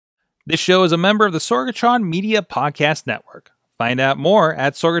This show is a member of the Sorgatron Media Podcast Network. Find out more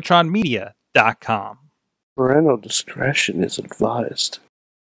at sorgatronmedia.com. Parental discretion is advised.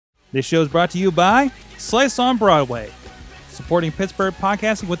 This show is brought to you by Slice on Broadway. Supporting Pittsburgh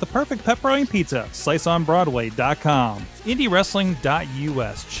podcasting with the perfect pepperoni pizza. SliceOnBroadway.com. Indy Wrestling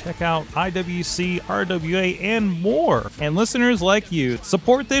US. Check out IWC, RWA, and more. And listeners like you,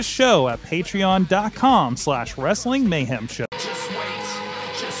 support this show at Patreon.com/Wrestling Mayhem Show. Just wait,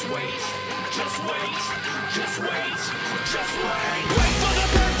 just wait, just wait, just wait, just wait. Wait for the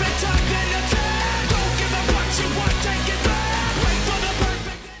perfect time, then attack. Don't give up what you want, take it back. Wait for the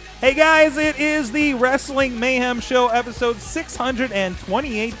perfect. Hey guys, it is the Wrestling Mayhem Show, episode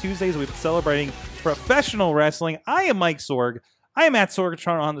 628. Tuesdays, we've been celebrating professional wrestling. I am Mike Sorg. I am at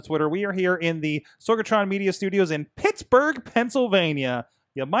Sorgatron on the Twitter. We are here in the Sorgatron Media Studios in Pittsburgh, Pennsylvania.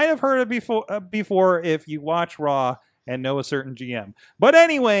 You might have heard it before if you watch Raw and know a certain GM. But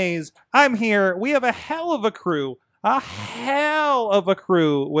anyways, I'm here. We have a hell of a crew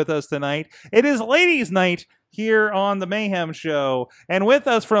with us tonight. It is ladies' night here on the Mayhem Show. And with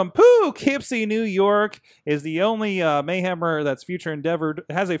us from Poughkeepsie, New York, is the only Mayhemmer that's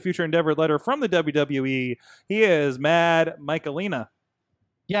has a future endeavored letter from the WWE. He is Mad Mike and Sorg.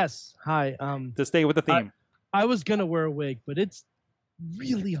 Yes. Hi. To stay with the theme. I was gonna wear a wig, but it's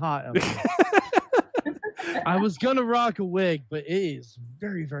really hot out there. I was gonna rock a wig, but it is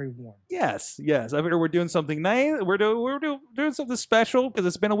very, very warm. Yes. I figure we're doing something nice. We're doing something special because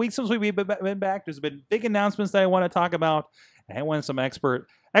it's been a week since we've been back. There's been big announcements that I want to talk about. And I want some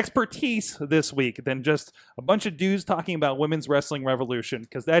expertise this week than just a bunch of dudes talking about women's wrestling revolution,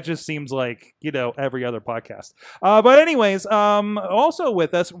 because that just seems like, every other podcast. But anyways, also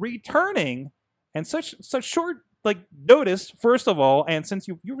with us returning, and such short notice, first of all, and since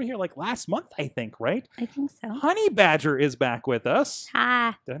you were here last month, I think, right? I think so. Honey Badger is back with us.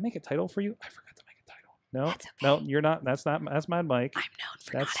 Hi. Did I make a title for you? I forgot to make a title. No, That's okay. No, you're not. That's Mad Mike. I'm known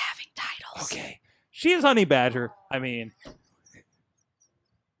for not having titles. Okay. She is Honey Badger. I mean,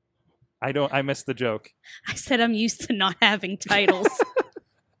 I missed the joke. I said I'm used to not having titles.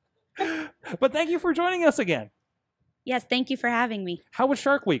 But thank you for joining us again. Yes, thank you for having me. How was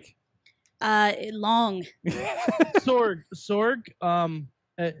Shark Week? Long. Sorg,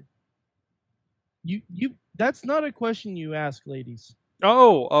 you that's not a question you ask ladies.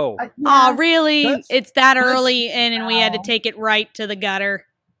 Oh. Oh, really? It's that that's- early and we had to take it right to the gutter.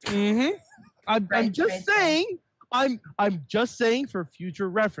 Mm-hmm. I'm Right, just right. saying. I'm just saying for future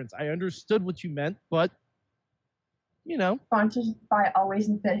reference. I understood what you meant, but Sponsored by Always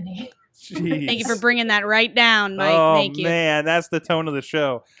Infinity. Jeez. Thank you for bringing that right down, Mike. Oh, Thank you. man, that's the tone of the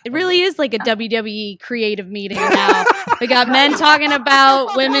show. It really is like a WWE creative meeting now. We got men talking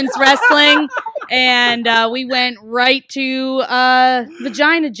about women's wrestling, and we went right to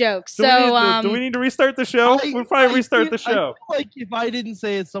vagina jokes. Do we need to restart the show? We'll probably restart the show. I feel like if I didn't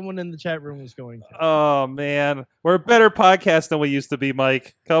say it, someone in the chat room was going to. Oh, man. We're a better podcast than we used to be,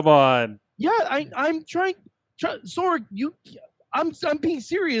 Mike. Come on. Yeah, I'm trying. Sorg, I'm being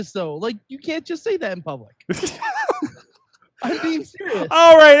serious though. You can't just say that in public. I'm being serious.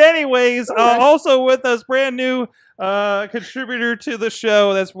 All right. Anyways, also with us, brand new contributor to the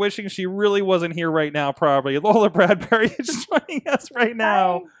show that's wishing she really wasn't here right now, probably. Lola Bradbury is joining us right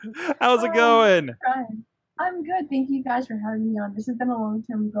now. Hi. How's it going? Brian. I'm good. Thank you guys for having me on. This has been a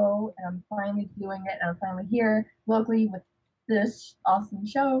long-term goal, and I'm finally doing it, and I'm finally here locally with this awesome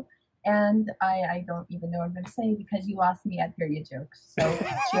show. And I don't even know what I'm going to say because you lost me at period jokes. So,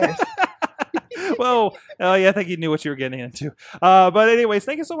 cheers. Well, yeah, I think you knew what you were getting into. But anyways,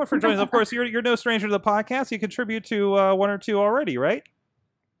 thank you so much for joining us. Of course, you're no stranger to the podcast. You contribute to one or two already, right?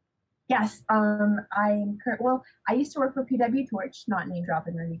 Yes. I used to work for PW Torch, not name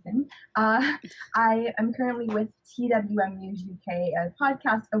dropping or anything. I am currently with TWM News UK, a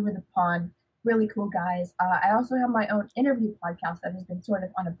podcast over the pond. Really cool guys. I also have my own interview podcast that has been sort of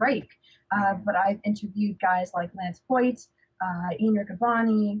on a break, but I've interviewed guys like Lance Hoyt, Ian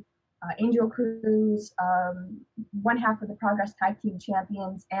Riccaboni, Angel Cruz, one half of the Progress Tag Team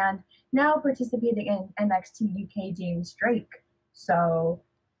Champions, and now participating in NXT UK James Drake. So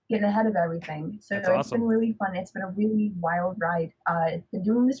getting ahead of everything. So That's it's awesome. been really fun. It's been a really wild ride. I've been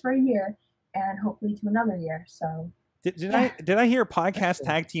doing this for a year and hopefully to another year. So Did I hear podcast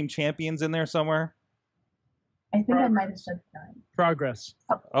tag team champions in there somewhere? I think I might have said that. Progress.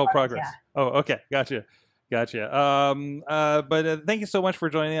 Oh, Progress. Yeah. Oh, okay, gotcha. Gotcha. But thank you so much for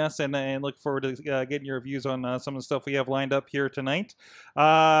joining us, and look forward to getting your reviews on some of the stuff we have lined up here tonight.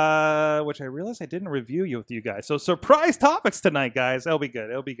 Which I realized I didn't review you with you guys. So surprise topics tonight, guys. It'll be good.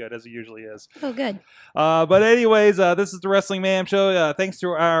 It'll be good as it usually is. Oh, good. But anyways, this is the Wrestling Mayhem Show. Thanks to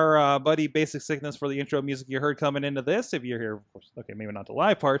our buddy Basic Sickness for the intro music you heard coming into this. If you're here, of course, okay, maybe not the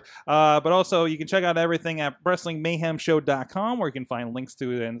live part. But also you can check out everything at WrestlingMayhemShow.com, where you can find links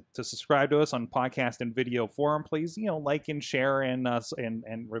to subscribe to us on podcast and video forum. Please, like and share and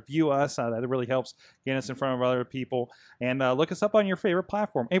review us. That really helps get us in front of other people. And look us up on your favorite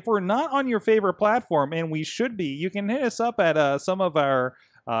platform. If we're not on your favorite platform, and we should be, you can hit us up at some of our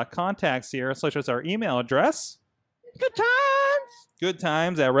contacts here, such as our email address. Good times. Good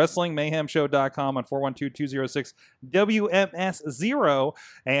times at WrestlingMayhemShow.com on 412-206-WMS0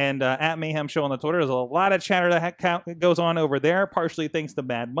 and at Mayhem Show on the Twitter. There's a lot of chatter that goes on over there, partially thanks to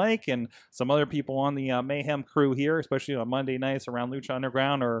Mad Mike and some other people on the Mayhem crew here, especially on Monday nights around Lucha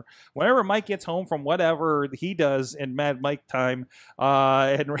Underground or whenever Mike gets home from whatever he does in Mad Mike time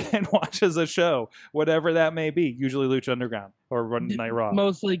and watches a show, whatever that may be, usually Lucha Underground or Monday Night Raw.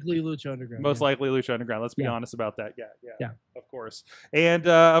 Most likely Lucha Underground. Most likely Lucha Underground. Let's be honest about that. Yeah. Of course. And,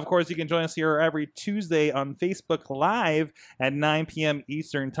 of course, you can join us here every Tuesday on Facebook Live at 9 p.m.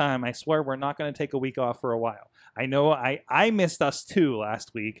 Eastern Time. I swear we're not going to take a week off for a while. I know I missed us too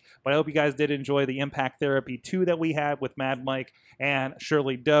last week, but I hope you guys did enjoy the Impact Therapy 2 that we had with Mad Mike and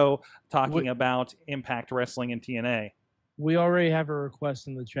Shirley Doe talking about Impact Wrestling and TNA. We already have a request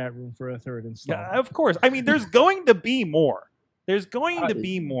in the chat room for a third installment. Yeah, of course. I mean, there's going to be more. There's going to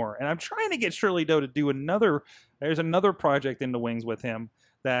be more. And I'm trying to get Shirley Doe to do another. There's another project in the wings with him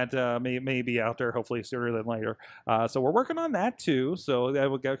that may be out there hopefully sooner than later. So we're working on that too. So I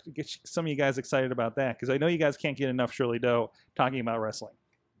will get some of you guys excited about that because I know you guys can't get enough Shirley Doe talking about wrestling,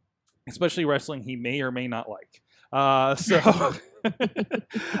 especially wrestling he may or may not like. That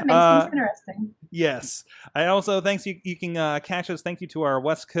makes things interesting. Yes. I also thanks you can catch us. Thank you to our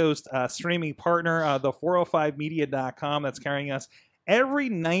West Coast streaming partner, the 405media.com, that's carrying us every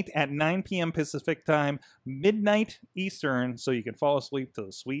night at 9 p.m. Pacific time, midnight Eastern, so you can fall asleep to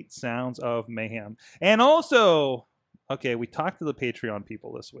the sweet sounds of mayhem. And also, okay, we talked to the Patreon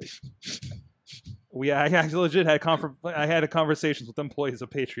people this week. I actually legit had conversations with employees of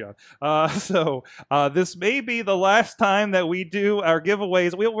Patreon. So this may be the last time that we do our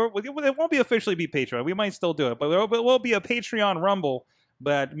giveaways. It won't be officially be Patreon. We might still do it, but it will be a Patreon Rumble.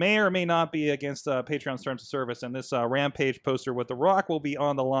 But may or may not be against Patreon's terms of service. And this Rampage poster with The Rock will be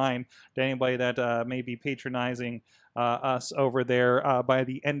on the line to anybody that may be patronizing us over there by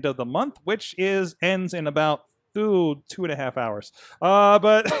the end of the month, which ends in about 2.5 hours.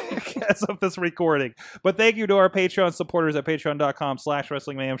 But as of this recording. But thank you to our Patreon supporters at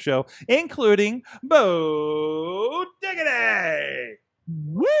patreon.com/Wrestling Mayhem Show, including Bo Diggity,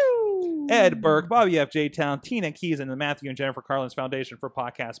 Woo! Ed Burke, Bobby F. J. Town, Tina Keys, and the Matthew and Jennifer Carlin's Foundation for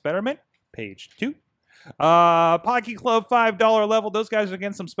Podcast Betterment, page 2. Pocky Club $5 level. Those guys are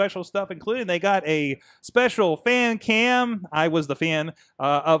getting some special stuff, including they got a special fan cam. I was the fan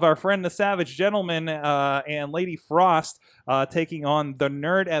of our friend the Savage Gentleman and Lady Frost taking on the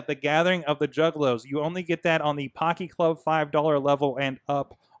Nerd at the Gathering of the Juggalos. You only get that on the Pocky Club $5 level and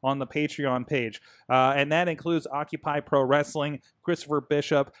up on the Patreon page. And that includes Occupy Pro Wrestling, Christopher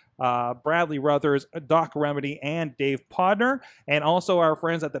Bishop, Bradley Ruthers, Doc Remedy, and Dave Podner. And also our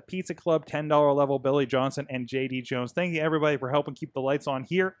friends at the Pizza Club $10 level, Billy Johnson and JD Jones. Thank you, everybody, for helping keep the lights on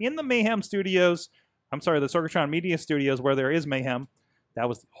here in the Mayhem Studios. I'm sorry, the Sorgatron Media Studios, where there is Mayhem. That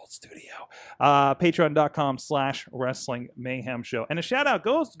was the old studio. Patreon.com/Wrestling Mayhem Show. And a shout out,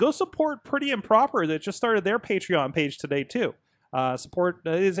 go support Pretty and Proper that just started their Patreon page today, too. Support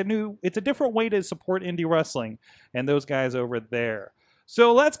it's a different way to support indie wrestling and those guys over there.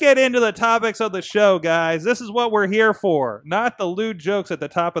 So let's get into the topics of the show, guys. This is what we're here for, not the lewd jokes at the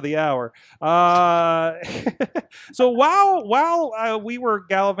top of the hour. So while we were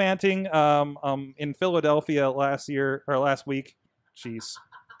gallivanting in Philadelphia last week, jeez,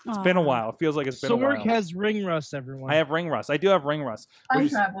 it's been a while. It feels like it's been a while. Sorg has ring rust, everyone. I have ring rust. I do have ring rust. I'm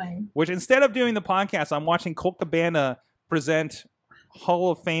traveling. Which instead of doing the podcast, I'm watching Colt Cabana present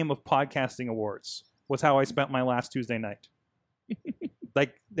Hall of Fame of Podcasting Awards. Was how I spent my last Tuesday night.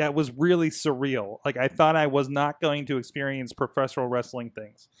 Like, that was really surreal. Like, I thought I was not going to experience professional wrestling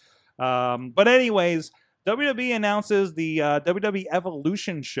things. But anyways, WWE announces the WWE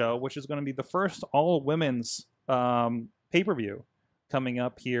Evolution show, which is going to be the first all-women's pay-per-view coming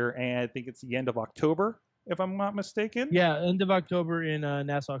up here, and I think it's the end of October. if I'm not mistaken. Yeah, end of October in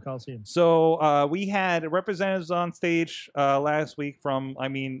Nassau Coliseum. So we had representatives on stage last week from,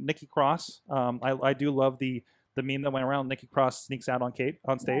 Nikki Cross. I do love the meme that went around. Nikki Cross sneaks out on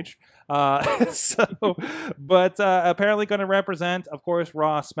stage. But apparently going to represent, of course,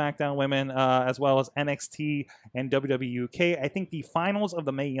 Raw, SmackDown Women, as well as NXT and WWE UK. I think the finals of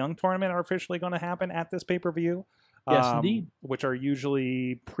the Mae Young tournament are officially going to happen at this pay-per-view. Yes, indeed. Which are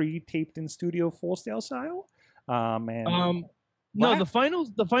usually pre-taped in studio Full Sail style. No, What? the finals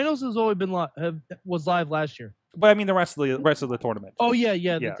has always been was live last year. But the rest of the tournament. Oh yeah.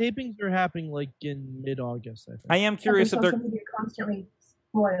 Yeah. The tapings are happening like in mid-August, I think. I am curious if social they're. media constantly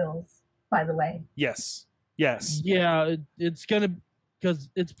spoils, by the way. Yes. Yeah, it's gonna, because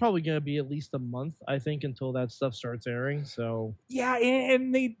it's probably gonna be at least a month, I think, until that stuff starts airing. So Yeah,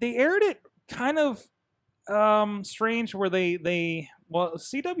 and they aired it kind of strange where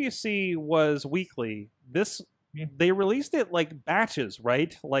CWC was weekly. They released it like batches,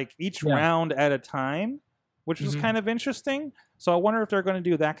 right? Like each round at a time, which was kind of interesting. So I wonder if they're going to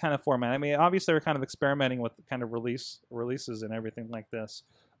do that kind of format. Obviously they're kind of experimenting with kind of releases and everything like this.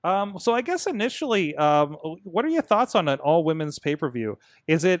 So I guess initially, what are your thoughts on an all women's pay-per-view?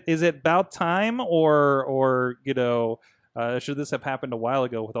 Is it about time, or should this have happened a while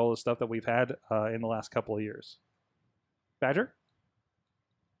ago with all the stuff that we've had in the last couple of years? Badger?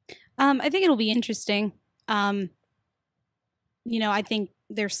 I think it'll be interesting. I think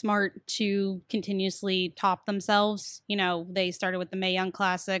they're smart to continuously top themselves. They started with the Mae Young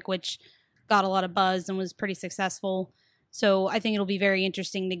Classic, which got a lot of buzz and was pretty successful. So I think it'll be very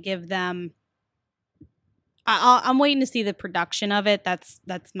interesting to give them. I'm waiting to see the production of it. That's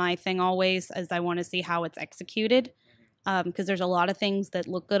my thing always, as I want to see how it's executed. Because there's a lot of things that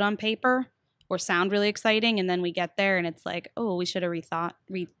look good on paper or sound really exciting, and then we get there and it's like, oh, we should have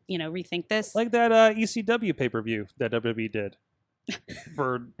rethink this. Like that ECW pay-per-view that WWE did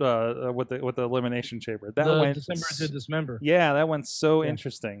for with the Elimination Chamber. That went December to Dismember. Yeah, that went so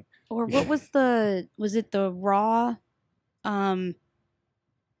interesting. Or what was it the Raw? What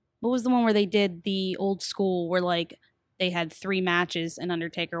was the one where they did the old school where like they had 3 matches and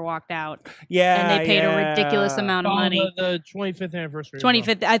Undertaker walked out? Yeah, and they paid a ridiculous amount of money. The 25th anniversary.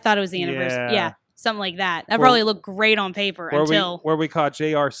 25th. I thought it was the anniversary. Yeah, something like that. That probably looked great on paper where we caught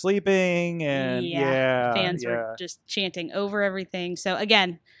JR sleeping, and fans were just chanting over everything. So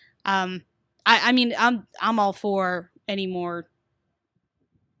again, I'm all for any more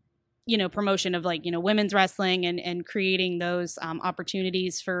promotion of women's wrestling and creating those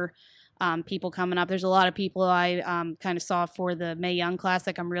opportunities for people coming up. There's a lot of people I kind of saw for the Mae Young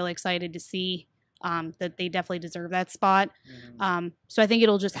Classic. I'm really excited to see that they definitely deserve that spot. So I think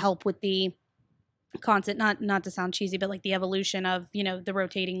it'll just help with the constant, not to sound cheesy, but like the evolution of the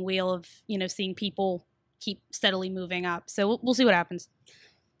rotating wheel of seeing people keep steadily moving up. So we'll see what happens.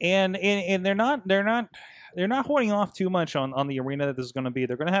 And they're not holding off too much on the arena that this is going to be.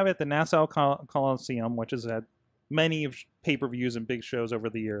 They're going to have it at the Nassau Coliseum, which has had many pay-per-views and big shows over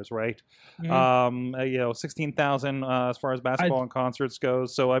the years, right? 16,000 as far as basketball and concerts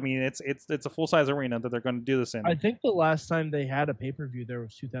goes. So it's a full-size arena that they're going to do this in. I think the last time they had a pay-per-view there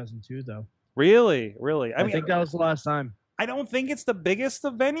was 2002, though. Really? I think that was the last time. I don't think it's the biggest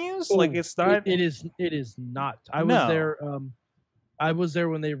of venues. It's not. It is not. I was there. I was there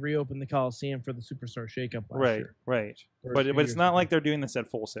when they reopened the Coliseum for the Superstar Shakeup last year. Right. But it's not like they're doing this at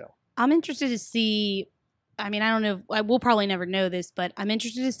Full Sail. I'm interested to see. I don't know. We'll probably never know this, but I'm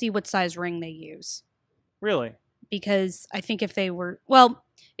interested to see what size ring they use. Really? Because I think if they were,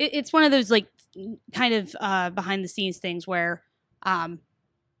 it's one of those kind of behind the scenes things where,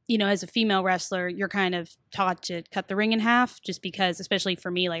 as a female wrestler, you're kind of taught to cut the ring in half, just because, especially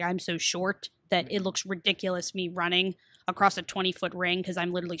for me, I'm so short that it looks ridiculous me running across a 20-foot ring because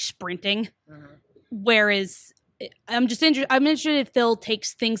I'm literally sprinting. Whereas I'm interested if they'll take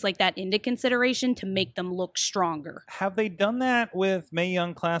things like that into consideration to make them look stronger. Have they done that with Mae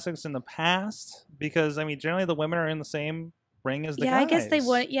Young Classics in the past? Because generally the women are in the same ring as the guys. I guess they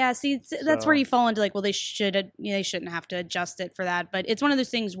would. Yeah, see, that's where you fall into they shouldn't have to adjust it for that. But it's one of those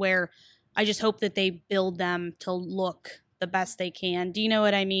things where I just hope that they build them to look the best they can. Do you know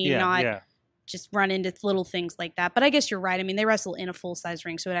what I mean? Yeah. Just run into little things like that. But I guess you're right. They wrestle in a full-size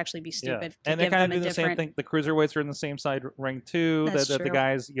ring, so it'd actually be stupid. And they kind of do the same thing. The cruiserweights are in the same side ring too. That the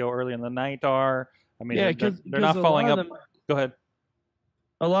guys early in the night are. They're not following up. Go ahead.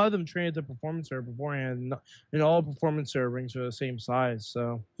 A lot of them train at the Performance Center beforehand, and all Performance Center rings are the same size.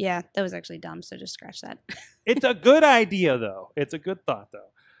 So yeah, that was actually dumb. So just scratch that. It's a good idea, though. It's a good thought, though.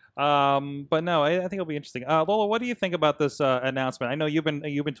 But no, I think it'll be interesting. Lola, what do you think about this announcement? I know you've been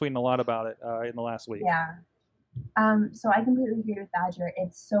tweeting a lot about it in the last week. Yeah. So I completely agree with Badger.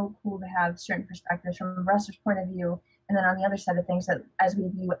 It's so cool to have certain perspectives from a wrestler's point of view, and then on the other side of things, that as we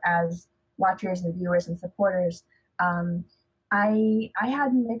view as watchers and viewers and supporters. I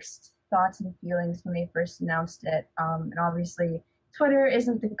had mixed thoughts and feelings when they first announced it, and obviously Twitter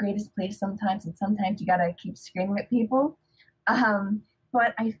isn't the greatest place sometimes, and sometimes you gotta keep screaming at people.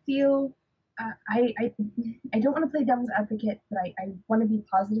 But I feel I don't want to play devil's advocate, but I want to be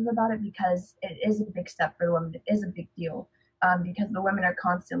positive about it because it is a big step for the women. It is a big deal because the women are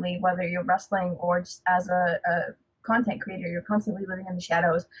constantly, whether you're wrestling or just as a content creator, you're constantly living in the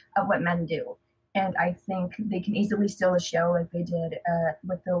shadows of what men do. And I think they can easily steal the show like they did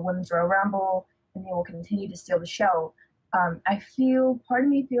with the Women's Royal Rumble, and they will continue to steal the show. I feel, part of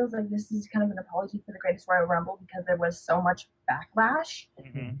me feels like this is kind of an apology for the Greatest Royal Rumble because there was so much backlash.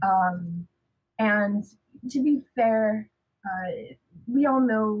 Mm-hmm. And to be fair, we all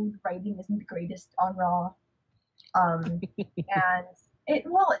know writing isn't the greatest on Raw. And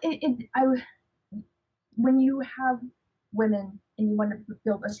when you have women and you want to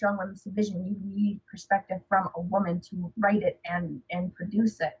build a strong women's division, you need perspective from a woman to write it and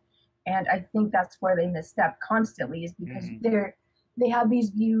produce it. And I think that's where they misstep constantly, is because they have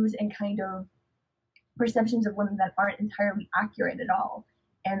these views and kind of perceptions of women that aren't entirely accurate at all.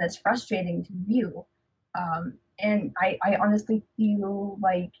 And that's frustrating to view. And I honestly feel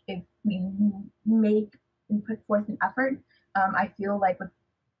like if we make and put forth an effort, I feel like with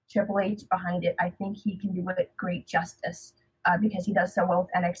Triple H behind it, I think he can do it great justice because he does so well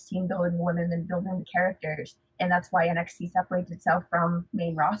with NXT and building the women and building the characters. And that's why NXT separates itself from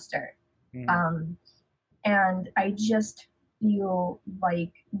main roster. And I just feel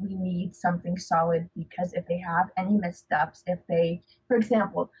like we need something solid because if they have any missteps, if they, for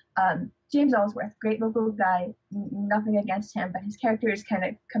example, James Ellsworth, great local guy, nothing against him, but his character is kind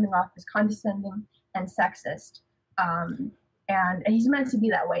of coming off as condescending and sexist. And he's meant to be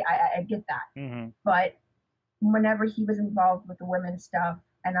that way. I get that. But whenever he was involved with the women's stuff,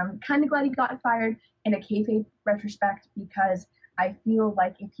 and I'm kind of glad he got fired in a kayfabe retrospect because I feel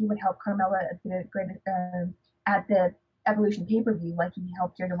like if he would help Carmella at the Evolution pay-per-view, like he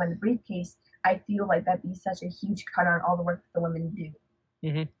helped her to win the briefcase, I feel like that'd be such a huge cut on all the work that the women do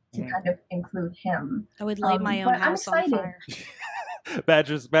to kind of include him. I would light my own house on fire.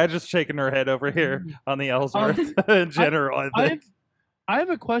 Badger's shaking her head over here on the Ellsworth in general. I have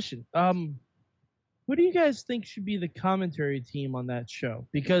a question. Who do you guys think should be the commentary team on that show?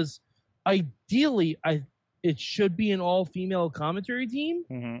 Because ideally, it should be an all-female commentary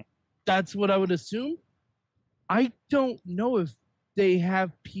team. That's what I would assume. I don't know if they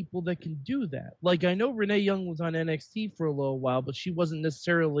have people that can do that. Like, I know Renee Young was on NXT for a little while, but she wasn't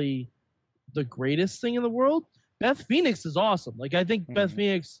necessarily the greatest thing in the world. Beth Phoenix is awesome. Like, I think Beth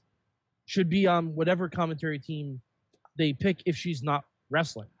Phoenix should be on whatever commentary team they pick if she's not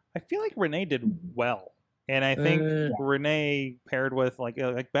wrestling. I feel like Renee did well. And I think Renee paired with like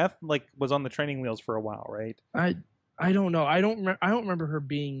Beth was on the training wheels for a while, right? I don't know. I don't remember her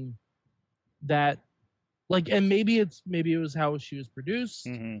being that like, and maybe it was how she was produced.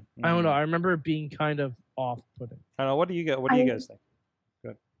 I don't know. I remember it being kind of off-putting. I don't know. What do you guys think?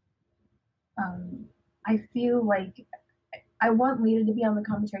 Good. I feel like I want Lita to be on the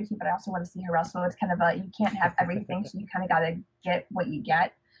commentary team, but I also want to see her wrestle. It's kind of you can't have everything, so you kind of got to get what you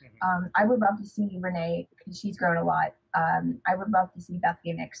get. I would love to see Renee because she's grown a lot. I would love to see Beth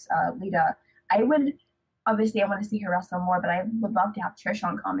Phoenix, Lita. I want to see her wrestle more, but I would love to have Trish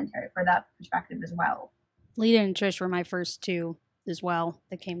on commentary for that perspective as well. Lita and Trish were my first two as well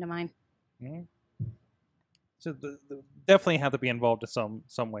that came to mind. So definitely have to be involved in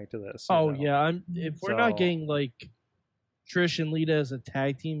some way to this. Yeah, if we're not getting like Trish and Lita as a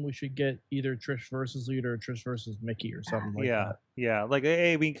tag team, we should get either Trish versus Lita or Trish versus Mickey or something like that. Yeah. Like,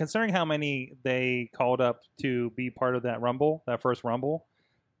 I mean, considering how many they called up to be part of that Rumble, that first Rumble,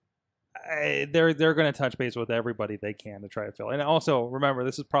 they're going to touch base with everybody they can to try to fill. And also, remember,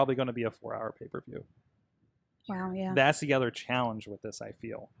 this is probably going to be a 4-hour pay-per-view. Wow, yeah. That's the other challenge with this, I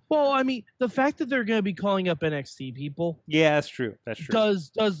feel. Well, I mean, the fact that they're going to be calling up NXT people, yeah, that's true.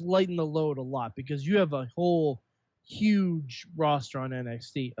 Does lighten the load a lot because you have a whole huge roster on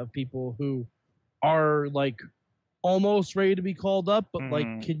NXT of people who are like almost ready to be called up, but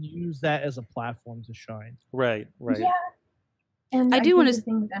like can use that as a platform to shine. Right. Yeah. And I do want to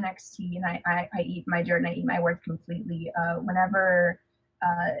thing with NXT, and I eat my dirt and I eat my words completely. Whenever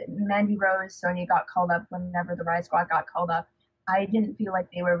Mandy Rose, Sonya got called up, whenever the Riot Squad got called up, I didn't feel like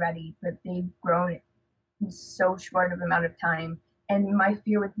they were ready, but they've grown in so short of amount of time. And my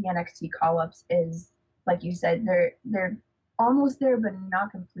fear with the NXT call-ups is, like you said, they're almost there, but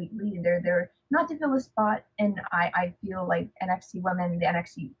not completely. They're not to fill a spot, and I feel like NXT women, the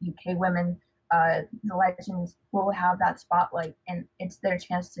NXT UK women, the legends will have that spotlight, and it's their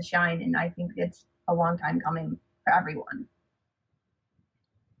chance to shine. And I think it's a long time coming for everyone.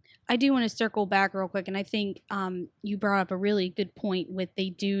 I do want to circle back real quick, and I think you brought up a really good point with they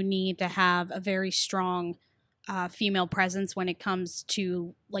do need to have a very strong female presence when it comes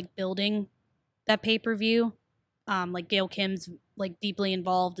to like building that pay-per-view. Like Gail Kim's like deeply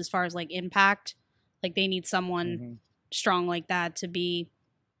involved as far as like Impact. Like they need someone strong like that to be,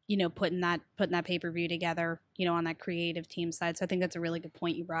 you know, putting that pay-per-view together, you know, on that creative team side. So I think that's a really good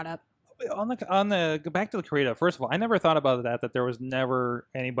point you brought up. On the go back to the creative. First of all, I never thought about that there was never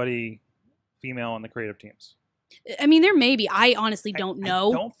anybody female on the creative teams. I mean, there may be. I honestly don't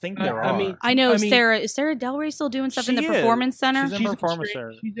know. I don't think there are. I know Sarah. Is Sarah Del Rey still doing stuff in the Performance Center? She's in Performance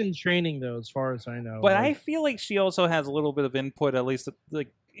Center. She's in training though, as far as I know. But I feel like she also has a little bit of input, at least like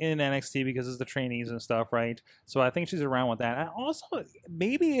in NXT, because it's the trainees and stuff, right? So I think she's around with that. And also,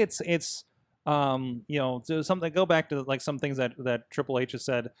 maybe it's you know, something. Go back to like some things that Triple H has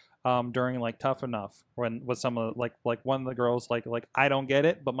said during like Tough Enough, when with some of like one of the girls like I don't get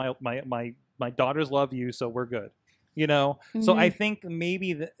it, but my daughters love you, so we're good. You know, so I think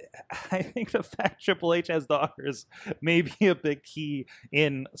maybe the fact Triple H has daughters may be a big key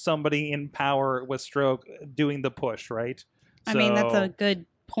in somebody in power with stroke doing the push, right? I mean, that's a good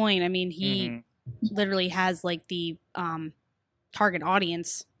point. I mean, he literally has like the target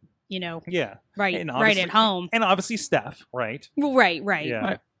audience, you know, right at home, and obviously Steph, right? Right.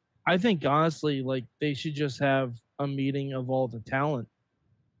 Yeah, I think honestly, like they should just have a meeting of all the talent.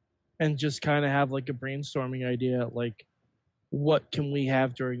 And just kind of have like a brainstorming idea, like what can we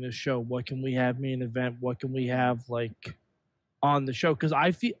have during this show? What can we have main event? What can we have like on the show? Because I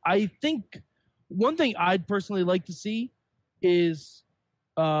think one thing I'd personally like to see is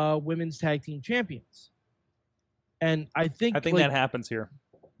women's tag team champions, and I think like, that happens here.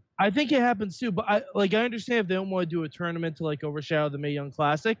 I think it happens too, but I understand if they don't want to do a tournament to like overshadow the Mae Young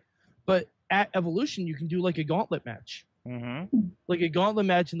Classic, but at Evolution you can do like a gauntlet match. Like a gauntlet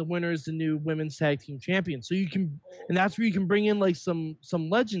match, and the winner is the new women's tag team champion. So you can, and that's where you can bring in like some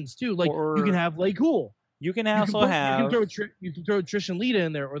legends too. Like you can have Lay Cool. You can also have you can throw Trish and Lita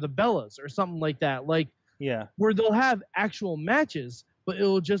in there, or the Bellas, or something like that. Like where they'll have actual matches, but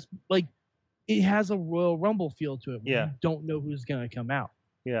it'll just like it has a Royal Rumble feel to it. You don't know who's gonna come out.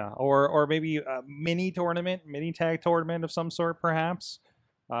 Yeah, or maybe a mini tag tournament of some sort, perhaps.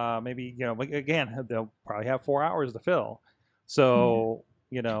 Maybe, you know, again, they'll probably have 4 hours to fill. So,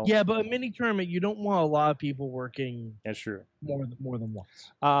 you know. Yeah, but a mini tournament, you don't want a lot of people working. That's true. More than once.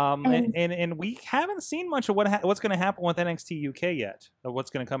 And we haven't seen much of what's going to happen with NXT UK yet. Of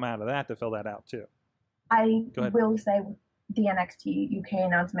what's going to come out of that to fill that out too. I will say the NXT UK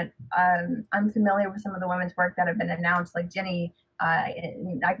announcement. I'm familiar with some of the women's work that have been announced, like Jenny. I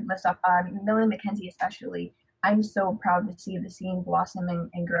can list off Millie McKenzie especially. I'm so proud to see the scene blossoming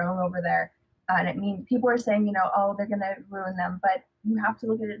and growing over there. And I mean, people are saying, you know, oh, they're going to ruin them. But you have to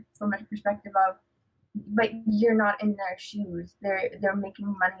look at it from a perspective of, but you're not in their shoes. They're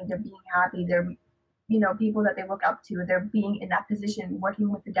making money. They're being happy. They're, you know, people that they look up to. They're being in that position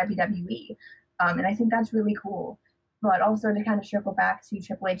working with the WWE. And I think that's really cool. But also to kind of circle back to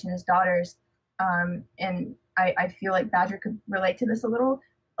Triple H and his daughters. And I feel like Badger could relate to this a little.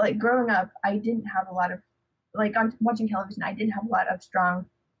 Like growing up, I didn't have a lot of, like on watching television, I didn't have a lot of strong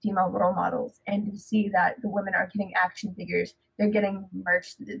female role models, and to see that the women are getting action figures, they're getting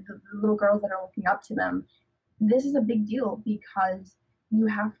merch, the little girls that are looking up to them, this is a big deal because you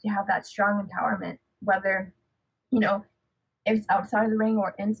have to have that strong empowerment, whether, you know, if it's outside of the ring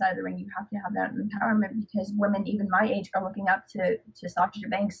or inside the ring, you have to have that empowerment because women, even my age, are looking up to Sasha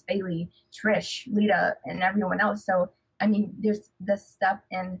Banks, Bayley, Trish, Lita, and everyone else. So, I mean, there's this step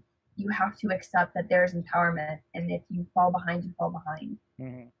in. You have to accept that there's empowerment, and if you fall behind, you fall behind.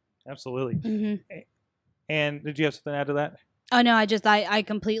 Absolutely. And did you have something to add to that? Oh no, I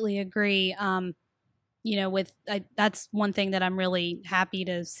completely agree. You know, that's one thing that I'm really happy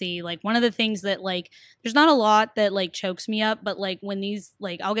to see. Like one of the things that like, there's not a lot that like chokes me up, but like when these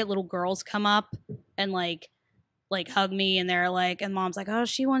like, I'll get little girls come up and like hug me, and they're like, and mom's like, oh,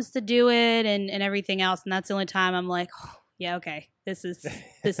 she wants to do it, and everything else, and that's the only time I'm like, oh, yeah, okay. This is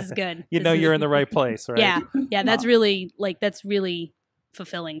good. You're in the right place, right? Yeah. That's really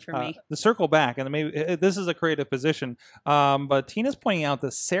fulfilling for me. To circle back, and maybe this is a creative position, but Tina's pointing out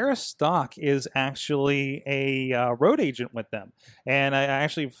that Sarah Stock is actually a road agent with them, and I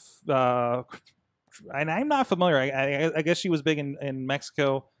actually and I'm not familiar. I guess she was big in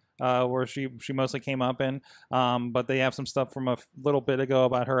Mexico, where she mostly came up in. But they have some stuff from a little bit ago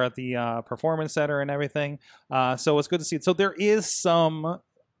about her at the Performance Center and everything. So it's good to see it. So there is some,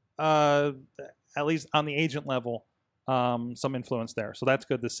 at least on the agent level, some influence there. So that's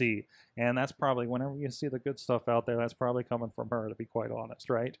good to see. And that's probably, whenever you see the good stuff out there, that's probably coming from her, to be quite honest,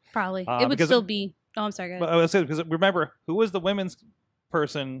 right? Probably. It would still be. Oh, I'm sorry. Go ahead. But I was saying, because remember, who was the women's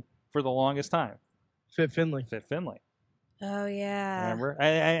person for the longest time? Fit Finlay. Fit Finlay. Oh yeah. Remember?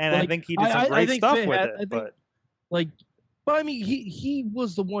 And Like, I think he did some great stuff with it. But But I mean, he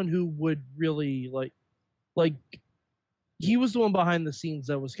was the one who would really like he was the one behind the scenes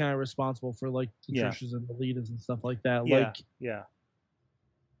that was kind of responsible for like the Trishas and the Litas and stuff like that. Yeah.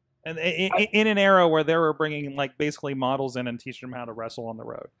 And in an era where they were bringing like basically models in and teaching them how to wrestle on the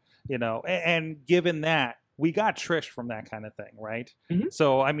road, you know, and given that, we got Trish from that kind of thing, right? Mm-hmm.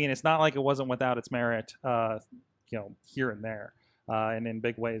 So I mean, it's not like it wasn't without its merit, you know, here and there, and in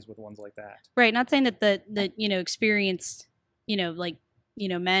big ways with ones like that. Right. Not saying that the you know, experienced, you know, like, you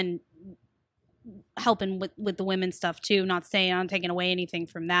know, men helping with the women's stuff too. Not saying I'm taking away anything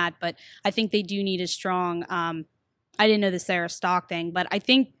from that, but I think they do need a strong. I didn't know the Sarah Stock thing, but I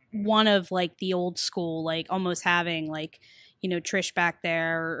think one of like the old school, like almost having like, you know, Trish back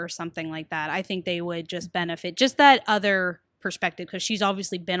there or something like that. I think they would just benefit just that other perspective, because she's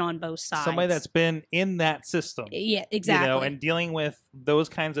obviously been on both sides. Somebody that's been in that system. Yeah, exactly. You know, and dealing with those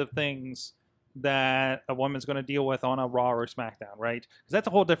kinds of things that a woman's going to deal with on a Raw or SmackDown, right? Because that's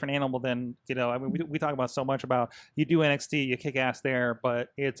a whole different animal than, you know, I mean, we talk about so much about you do NXT, you kick ass there, but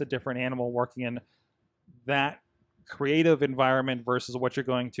it's a different animal working in that creative environment versus what you're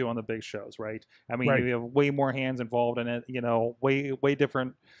going to on the big shows, right? I mean, you have way more hands involved in it, you know, way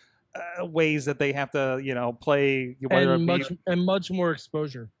different ways that they have to, you know, play. And much more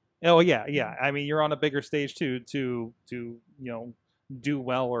exposure. Oh, yeah. I mean, you're on a bigger stage too to you know, do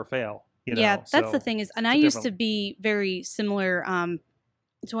well or fail. You know? Yeah, that's so the thing is, and I used to be very similar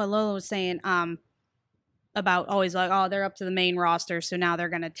to what Lola was saying about always like, oh, they're up to the main roster, so now they're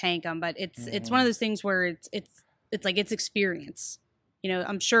going to tank them. But it's one of those things where it's like it's experience. You know,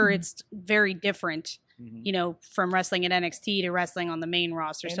 I'm sure it's very different, you know, from wrestling at NXT to wrestling on the main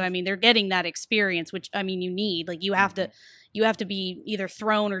roster. So I mean, they're getting that experience, which I mean, you need. Like you have to be either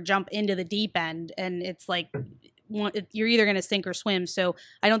thrown or jump into the deep end, and it's like you're either going to sink or swim. So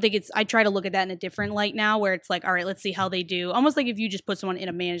I don't think I try to look at that in a different light now, where it's like, all right, let's see how they do. Almost like if you just put someone in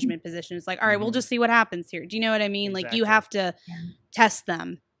a management position, it's like, all right, we'll just see what happens here. Do you know what I mean? Exactly. Like you have to test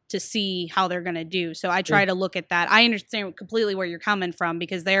them to see how they're going to do. So I try to look at that. I understand completely where you're coming from,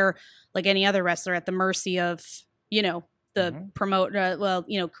 because they're like any other wrestler at the mercy of, you know,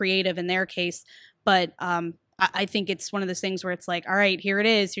 the creative in their case. But I think it's one of those things where it's like, all right, here it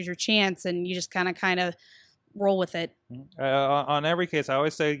is. Here's your chance. And you just kind of roll with it. On every case, I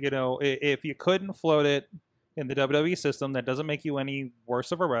always say, you know, if you couldn't float it in the WWE system, that doesn't make you any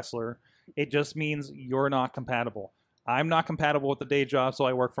worse of a wrestler. It just means you're not compatible. I'm not compatible with the day job, so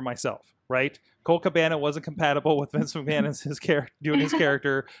I work for myself, right? Colt Cabana wasn't compatible with Vince McMahon and doing his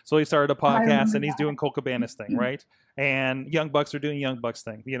character, so he started a podcast and he's doing Colt Cabana's thing, right? And Young Bucks are doing Young Bucks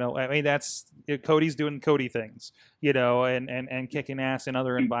thing, you know. I mean, Cody's doing Cody things, you know, and kicking ass in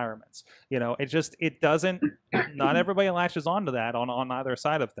other environments, you know. It doesn't. Not everybody latches onto that on either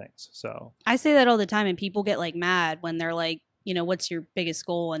side of things. So I say that all the time, and people get like mad when they're like, you know, what's your biggest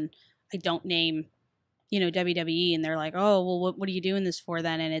goal? And I don't name, you know, WWE, and they're like, oh, well, what are you doing this for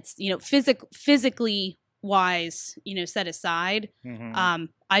then? And it's, you know, physically wise, you know, set aside.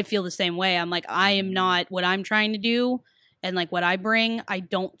 I feel the same way. I'm like, I am not, what I'm trying to do and like what I bring, I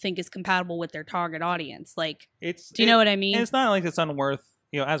don't think is compatible with their target audience. Like, do you know what I mean? It's not like it's unworth,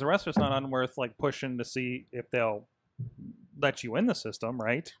 you know, as a wrestler, it's not unworth like pushing to see if they'll let you in the system,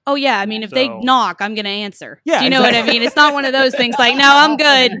 right? Oh yeah, I mean, if they knock, I'm gonna answer. Yeah, do you know what I mean? It's not one of those things like, no, I'm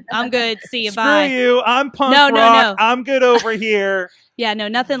good. See you, bye. Screw you, I'm punk rock. No. I'm good over here. Yeah, no,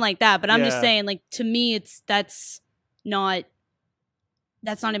 nothing like that. But I'm just saying, like, to me, that's not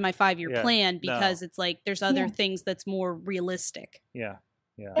in my 5-year plan, because it's like there's other things that's more realistic. Yeah.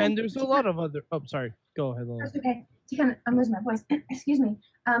 And there's a lot of other. Oh, sorry. Go ahead, Lola. That's okay. I'm losing my voice. Excuse me.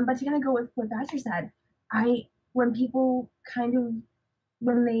 But to kind of go with what Thatcher said, when people kind of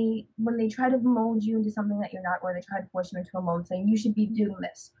when they try to mold you into something that you're not, or they try to force you into a mold saying you should be doing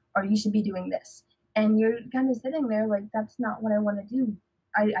this or you should be doing this, and you're kind of sitting there like, that's not what I want to do.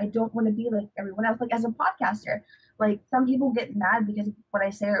 I don't want to be like everyone else. Like as a podcaster, like some people get mad because of what I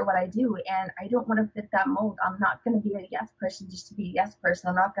say or what I do, and I don't want to fit that mold. I'm not going to be a yes person just to be a yes person.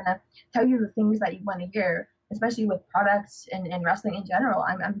 I'm not going to tell you the things that you want to hear especially with products and wrestling in general.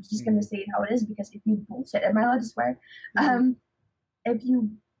 I'm just going to say it how it is, because if you bullshit, am I allowed to swear? If you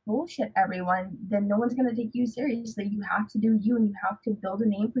bullshit everyone, then no one's going to take you seriously. You have to do you, and you have to build a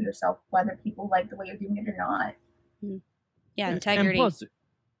name for yourself, whether people like the way you're doing it or not. Yeah, integrity.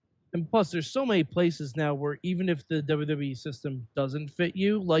 And plus, there's so many places now where even if the WWE system doesn't fit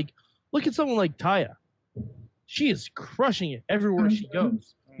you, like, look at someone like Taya. She is crushing it everywhere she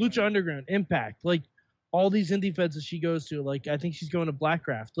goes. Lucha Underground, Impact, like all these indie feds that she goes to. Like, I think she's going to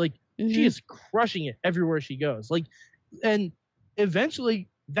Blackcraft. Like, she is crushing it everywhere she goes. Like, and eventually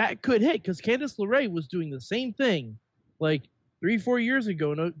that could hit, because Candice LeRae was doing the same thing like 3-4 years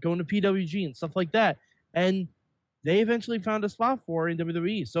ago, going to PWG and stuff like that. And they eventually found a spot for her in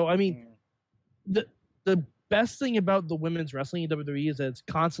WWE. So, I mean, the best thing about the women's wrestling in WWE is that it's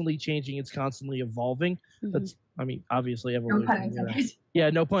constantly changing. It's constantly evolving. That's, I mean, obviously evolution. No pun intended.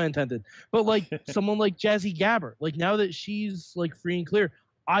 Yeah, no pun intended. But like someone like Jazzy Gabber, like now that she's like free and clear,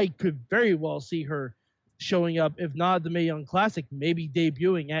 I could very well see her showing up, if not at the Mae Young Classic, maybe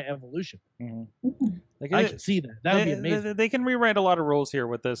debuting at Evolution. I can see that. That would be amazing. They can rewrite a lot of rules here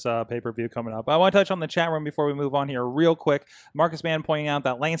with this pay-per-view coming up. I want to touch on the chat room before we move on here real quick. Marcus Mann pointing out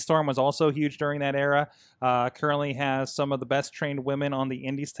that Lance Storm was also huge during that era. Currently has some of the best trained women on the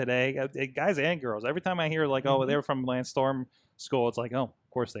indies today, guys and girls. Every time I hear like, oh, they're from Lance Storm school, it's like, oh,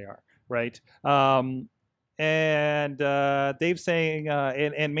 of course they are, right? And Dave saying,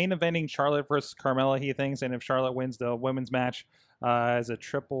 in main eventing Charlotte versus Carmella, he thinks, and if Charlotte wins the women's match as a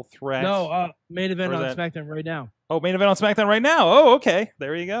triple threat. No, main event on SmackDown right now. Oh, main event on SmackDown right now. Oh, okay.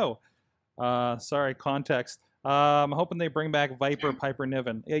 There you go. Sorry, context. I'm hoping they bring back Viper Piper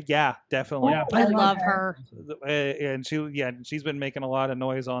Niven. Yeah, definitely. Yeah. I love her. And she's been making a lot of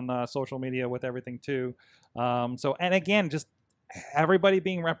noise on social media with everything too. So, and again, just everybody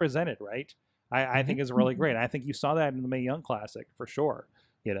being represented, right? I think is really great. I think you saw that in the Mae Young Classic for sure,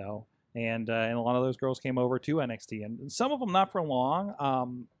 you know, and a lot of those girls came over to NXT, and some of them not for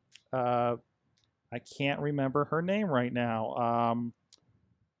long. I can't remember her name right now.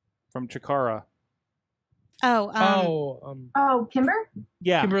 From Chikara. Kimber?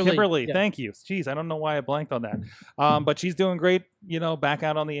 Yeah, Kimberly. Yeah. Thank you. Jeez, I don't know why I blanked on that. But she's doing great, you know, back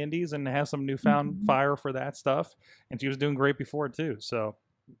out on the indies and has some newfound fire for that stuff. And she was doing great before too. So,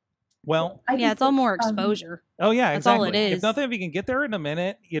 well, yeah, it's all more exposure. Oh yeah, That's exactly. all it is. If nothing, if you can get there in a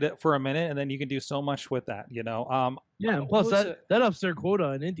minute, get it for a minute, and then you can do so much with that, you know. Yeah, and plus that ups their quota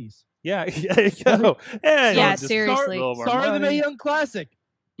on indies. Yeah, there you go. And Yeah, just seriously. Start of the Mae Young Classic.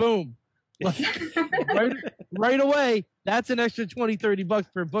 Boom. right away, that's an extra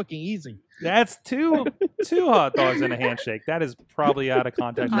 $20-$30 per booking, easy. That's two hot dogs and a handshake. That is probably out of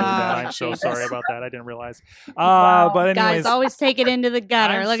context. I'm so sorry about that. I didn't realize. But anyways, Guys, always take it into the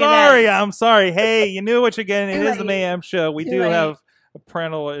gutter. I'm Look sorry. at that. I'm sorry. Hey, you knew what you're getting. It is the Mayhem show. We Too do late. have a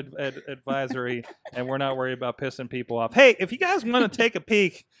parental advisory, and we're not worried about pissing people off. Hey, if you guys want to take a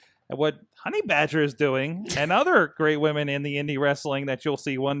peek at what Honey Badger is doing and other great women in the indie wrestling that you'll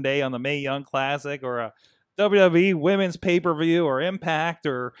see one day on the Mae Young Classic or a WWE Women's Pay-Per-View or Impact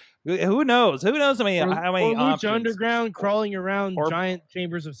or who knows? Who knows how many Lucha options? Underground crawling around giant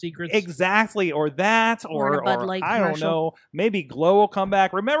chambers of secrets. Exactly, or that, Or or a Bud Light I don't commercial. know. Maybe Glow will come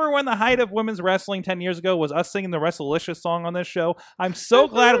back. Remember when the height of women's wrestling 10 years ago was us singing the WrestleLicious song on this show? I'm so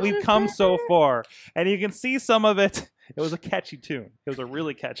glad we've come so far. And you can see some of it. It was a catchy tune. It was a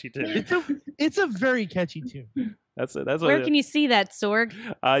really catchy tune. It's a very catchy tune. That's it. That's Where what can you see that, Sorg?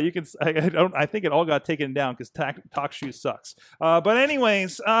 you can. I think it all got taken down because Talk Shoe sucks. But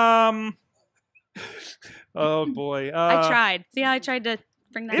anyways, oh boy. I tried. See how I tried to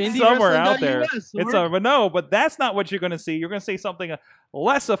bring that It's in? somewhere out there. IndieWrestling.us, It's Sorg. but no, but that's not what you're going to see. You're going to see something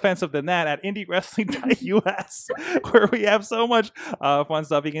less offensive than that at IndieWrestling.us, where we have so much fun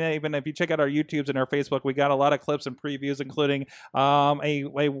stuff. You can even if you check out our YouTubes and our Facebook, we got a lot of clips and previews, including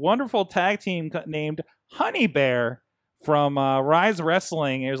a wonderful tag team named Honey Bear from Rise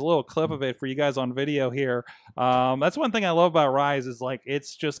Wrestling. Here's a little clip of it for you guys on video here. That's one thing I love about Rise is like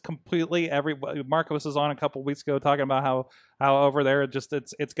it's just completely Marcos was on a couple weeks ago talking about how over there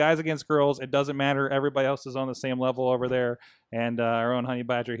it's guys against girls. It doesn't matter. Everybody else is on the same level over there. And our own Honey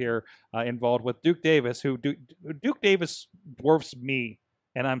Badger here involved with Duke Davis, who Duke Davis dwarfs me,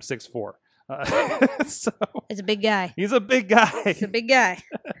 and I'm 6'4". So It's a big guy. he's a big guy. It's a big guy.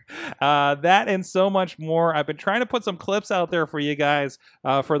 That and so much more. I've been trying to put some clips out there for you guys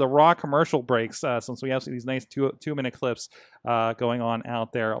for the Raw commercial breaks since we have these nice 2-minute clips going on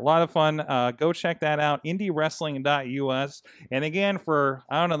out there. A lot of fun. Go check that out. IndieWrestling.us. And again, for,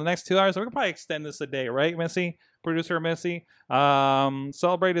 I don't know, the next 2 hours, we could probably extend this a day, right, Missy? producer Missy.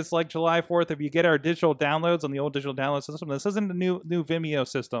 Celebrate it's like July 4th. If you get our digital downloads on the old digital download system, this isn't the new Vimeo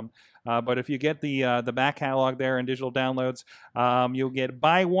system, but if you get the back catalog there and digital downloads, you'll get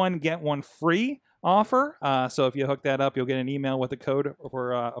buy one get one free offer. So if you hook that up, you'll get an email with a code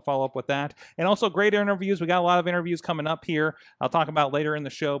for a follow up with that. And also great interviews. We got a lot of interviews coming up here. I'll talk about later in the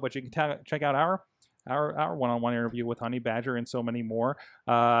show, but you can check out our one-on-one interview with Honey Badger and so many more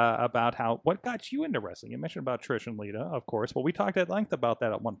about what got you into wrestling. You mentioned about Trish and Lita, of course, but we talked at length about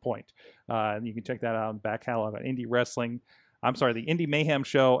that at one point. And you can check that out in the back catalog on Indy Wrestling. I'm sorry, the Indy Mayhem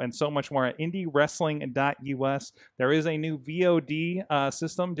show and so much more at indywrestling.us. There is a new VOD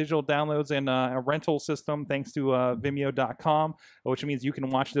system, digital downloads and a rental system, thanks to Vimeo.com, which means you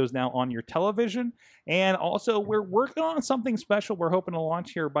can watch those now on your television. And also, we're working on something special we're hoping to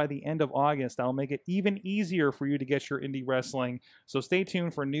launch here by the end of August. That'll make it even easier for you to get your indie wrestling. So stay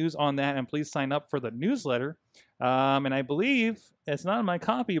tuned for news on that, and please sign up for the newsletter. And I believe it's not in my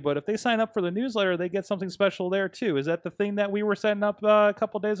copy, but if they sign up for the newsletter, they get something special there too. Is that the thing that we were setting up a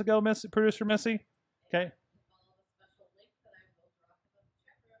couple days ago, Producer Missy? Okay.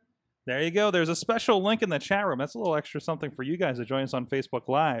 There you go. There's a special link in the chat room. That's a little extra something for you guys to join us on Facebook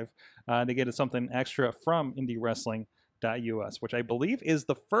Live to get something extra from indywrestling.us, which I believe is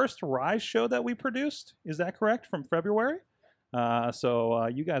the first Rise show that we produced. Is that correct? From February? So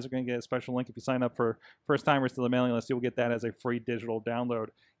you guys are going to get a special link if you sign up for first timers to the mailing list. You'll get that as a free digital download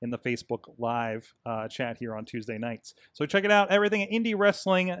in the Facebook Live chat here on Tuesday nights. So check it out. Everything at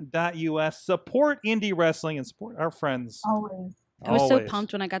indywrestling.us. Support indie wrestling and support our friends. Always. I was so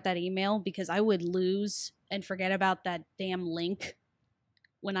pumped when I got that email because I would lose and forget about that damn link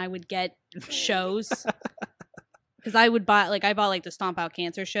when I would get shows. Because I would buy, I bought the Stomp Out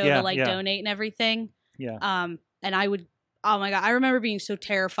Cancer show to donate and everything. Yeah. And I would, oh my God, I remember being so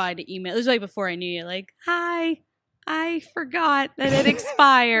terrified to email. This was before I knew you. Hi, I forgot that it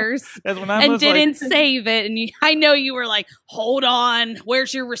expires and didn't save it. And I know you were like, hold on,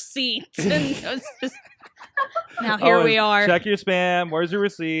 where's your receipt? And it was just. Now here we are. Check your spam. Where's your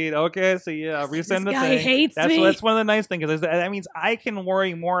receipt? Okay, so yeah, resend the guy thing. Hates me. That's one of the nice things. That means I can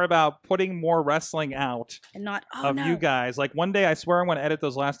worry more about putting more wrestling out and not you guys. Like one day, I swear I'm going to edit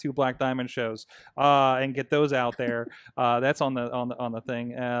those last 2 Black Diamond shows and get those out there. That's on the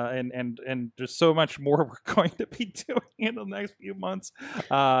thing, and there's so much more we're going to be doing in the next few months.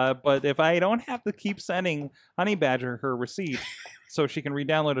 But if I don't have to keep sending Honey Badger her receipt. So she can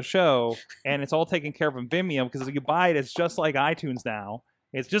re-download a show, and it's all taken care of in Vimeo, because if you buy it, it's just like iTunes now.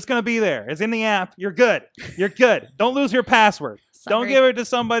 It's just going to be there. It's in the app. You're good. You're good. Don't lose your password. Sorry. Don't give it to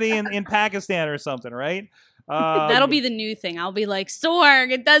somebody in Pakistan or something, right? That'll be the new thing. I'll be like,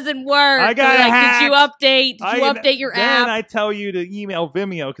 Sorg, it doesn't work. I got hacked. Did you update? Did you update your app? Then I tell you to email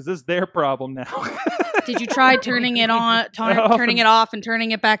Vimeo, because this is their problem now. Did you try turning it on, turning it off, and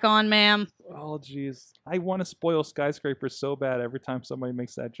turning it back on, ma'am? Oh, jeez. I want to spoil Skyscraper so bad every time somebody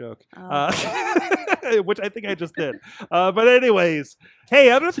makes that joke. Which I think I just did. But anyways,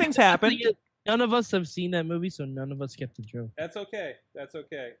 hey, other things happen. None of us have seen that movie, so none of us get the joke. That's okay. That's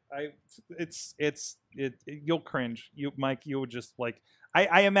okay. You'll cringe. Mike, you would just like...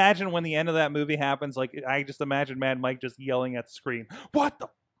 I imagine when the end of that movie happens, I just imagine Mad Mike just yelling at the screen, what the...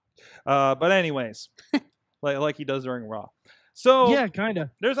 but anyways, like he does during Raw. So yeah, kind of.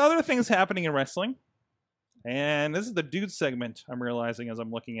 There's other things happening in wrestling, and this is the dude segment. I'm realizing as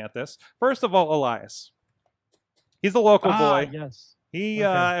I'm looking at this. First of all, Elias. He's the local boy. Yes. He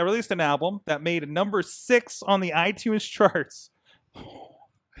released an album that made number 6 on the iTunes charts.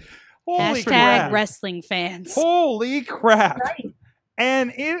 Holy crap. Wrestling fans. Holy crap! Right.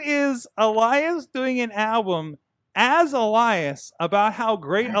 And it is Elias doing an album as Elias about how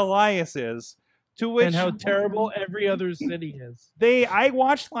great Elias is. To which, and how terrible every other city is. I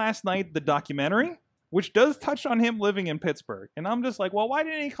watched last night the documentary, which does touch on him living in Pittsburgh. And I'm just like, well, why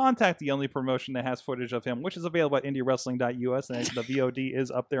didn't he contact the only promotion that has footage of him, which is available at indywrestling.us, and the VOD is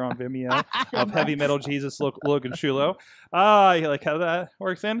up there on Vimeo of Heavy Metal Jesus Logan Shulo. You like how that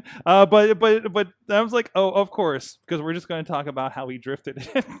works in? But I was like, oh, of course, because we're just going to talk about how he drifted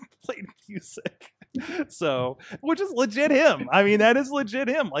and played music. So, which is legit him. I mean, that is legit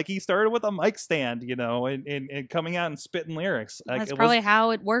him. Like, he started with a mic stand, and coming out and spitting lyrics. Like, that's probably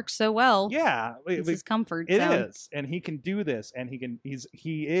how it works so well. Yeah, it's his comfort zone. It is, and he can do this, and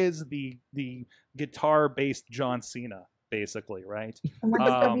he is the guitar based John Cena, basically, right? And what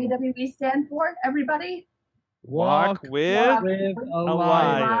does WWE stand for? Everybody, walk with Elias.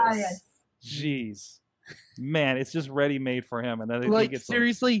 Elias. Jeez, man, it's just ready made for him, and then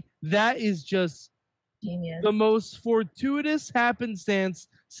seriously, that is just. Genius. The most fortuitous happenstance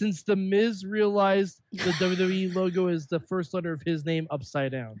since The Miz realized the WWE logo is the first letter of his name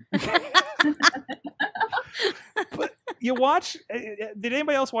upside down. But you watch? Did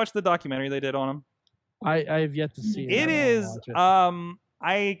anybody else watch the documentary they did on him? I have yet to see it. It I is. wanna watch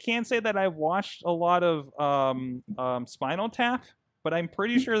I can't say that I've watched a lot of Spinal Tap, but I'm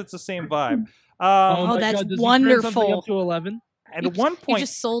pretty sure it's the same vibe. Oh, my that's God, does he turn something wonderful. Up to 11? At one You point,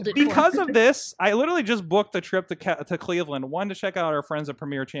 just sold it for because me. of this, I literally just booked the trip to Cleveland. One, to check out our friends at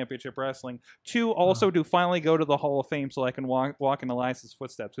Premier Championship Wrestling. Two, also to finally go to the Hall of Fame so I can walk in Elias'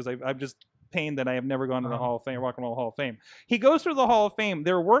 footsteps, because I'm just pained that I have never gone to the Hall of Fame, Rock and Roll Hall of Fame. He goes through the Hall of Fame.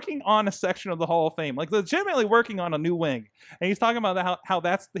 They're working on a section of the Hall of Fame, like legitimately working on a new wing. And he's talking about how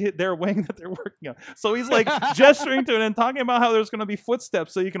that's their wing that they're working on. So he's like gesturing to it and talking about how there's going to be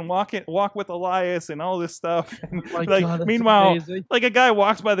footsteps so you can walk with Elias and all this stuff. And Oh my like, God, that's meanwhile, amazing. like a guy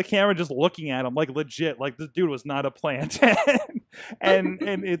walks by the camera just looking at him, like legit, like this dude was not a plant. and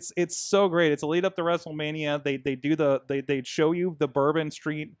it's so great. It's a lead up to WrestleMania. They show you the Bourbon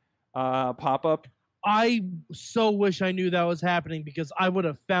Street pop up. I so wish I knew that was happening because I would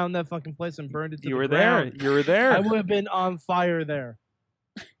have found that fucking place and burned it to You the were ground. there. You were there. I would have been on fire there.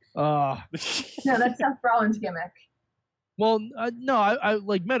 No, that's Seth Rollins' gimmick. Well, no, I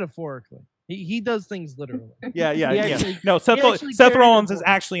like metaphorically. He does things literally. Yeah. He actually- No, Seth actually Seth carried Rollins the is ball.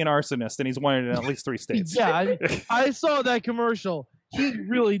 actually an arsonist, and he's wanted in at least 3 states. Yeah, I saw that commercial. He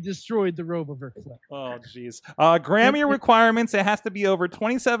really destroyed the rope of Ric Flair. Oh, jeez. Grammy requirements. It has to be over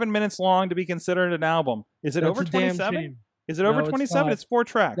 27 minutes long to be considered an album. Is it That's over a damn 27? shame. Is it over No, it's 27? not. It's 4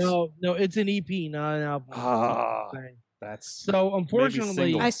 tracks. No, it's an EP, not an album. Ah. Thing. That's So unfortunately,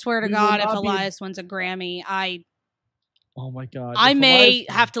 single. I swear to We will God, if not be- Elias wins a Grammy, oh my God, I if may Elias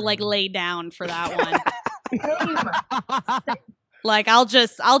have to wins like that- lay down for that one. Same. Like I'll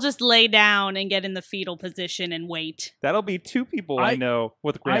just lay down and get in the fetal position and wait. That'll be 2 people I I- know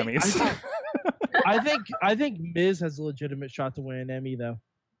with Grammys. I think Miz has a legitimate shot to win an Emmy though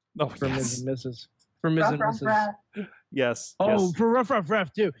oh, for yes. Miz and Mrs. For Miz and Mrs. Yes. Oh, yes. for Rough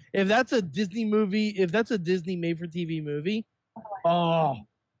Ref too. If that's a Disney movie, if that's a Disney made-for-TV movie, oh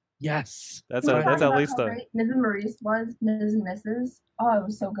yes, That's We a were that's talking at about least how a great Ms. and Maurice was, Ms. and Mrs. Oh, it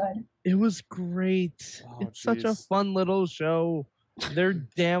was so good. it was great. Oh, It's such a jeez. fun little show. They're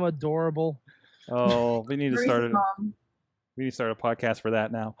damn adorable. Oh, we need to start Maurice's mom. a podcast for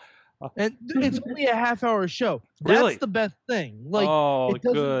that now. And it's only a half-hour show. That's Really? the best thing. Like, oh, it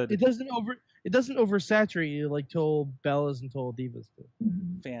doesn't, good. It doesn't oversaturate you like Total Bellas and Total Divas do.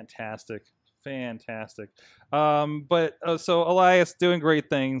 Fantastic. But so Elias doing great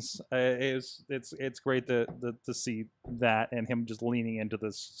things. It's great to see that and him just leaning into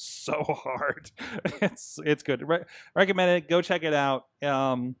this so hard. It's good. Recommend it. Go check it out.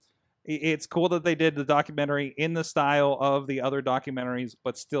 It's cool that they did the documentary in the style of the other documentaries,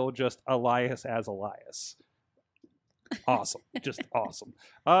 but still just Elias as Elias. Awesome. Just awesome.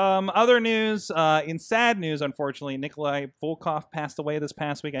 Other news, in sad news, unfortunately, Nikolai Volkov passed away this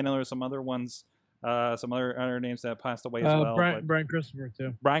past week. I know there were some other ones, some other names that passed away as well. but Brian Christopher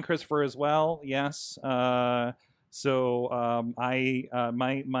too. Brian Christopher as well, yes. My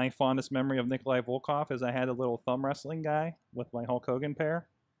fondest memory of Nikolai Volkov is I had a little thumb wrestling guy with my Hulk Hogan pair,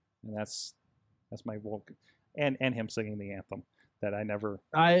 and that's my Volk, and him singing the anthem. That I never.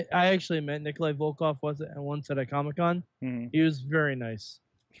 I actually met Nikolai Volkov once at a Comic-Con. Mhm. He was very nice.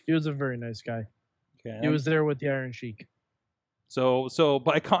 He was a very nice guy. Okay. He was there with the Iron Sheik. So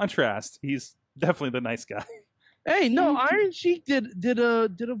by contrast, he's definitely the nice guy. Hey, no, Iron Sheik did a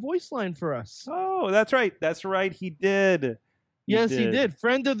voice line for us. Oh, that's right. That's right. He did. Yes, he did.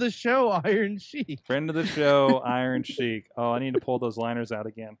 Friend of the show, Iron Sheik. Friend of the show, Iron Sheik. Oh, I need to pull those liners out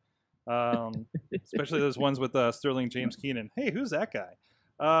again. Especially those ones with Sterling James Keenan. Hey, who's that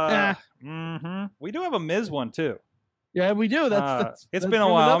guy? We do have a Miz one too. Yeah, we do. It's that's been a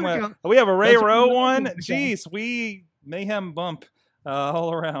from while. another We have a Ray that's from Rowe another one. company. Jeez, we Mayhem bump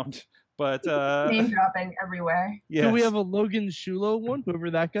all around. But Name dropping everywhere. yes. Do we have a Logan Shulo one? Whoever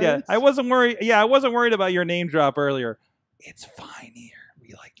that guy Yeah, is? I wasn't worried. Yeah, I wasn't worried about your name drop earlier. It's fine here.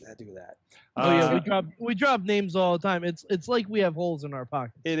 We like to do that. Oh yeah, we drop names all the time. It's like we have holes in our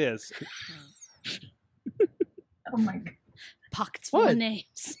pockets. It is. Oh my god. Pockets full What? of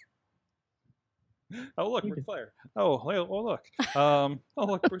names. Oh look, Ric Flair. Oh look. Oh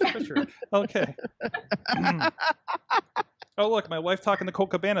look, Bruce Pritchard. Okay. Oh look, my wife talking to Colt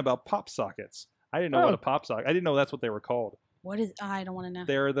Cabana about pop sockets. I didn't know what a pop socket. I didn't know that's what they were called. What is? I don't want to know.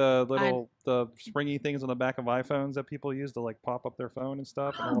 They're the little the springy things on the back of iPhones that people use to like pop up their phone and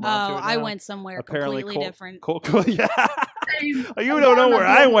stuff. And hold on to Oh, it I now. went somewhere Apparently completely Colt- different. Colt, yeah. You don't know where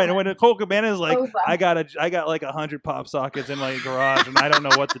I went. When Colt Cabana is like, Lola. I got like 100 pop sockets in my garage, and I don't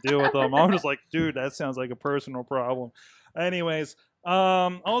know what to do with them. I'm just like, dude, that sounds like a personal problem. Anyways,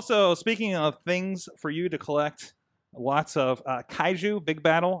 also speaking of things for you to collect, lots of Kaiju Big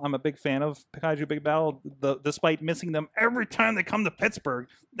Battle. I'm a big fan of Kaiju Big Battle, despite missing them every time they come to Pittsburgh.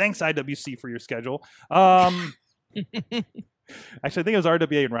 Thanks, IWC, for your schedule. Actually, I think it was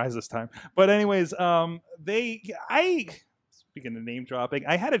RWA and Rise this time. But anyways, speaking of name dropping,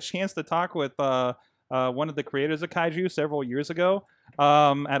 I had a chance to talk with one of the creators of Kaiju several years ago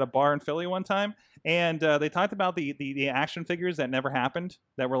at a bar in Philly one time. And they talked about the action figures that never happened,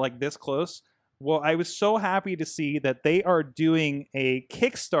 that were like this close. Well, I was so happy to see that they are doing a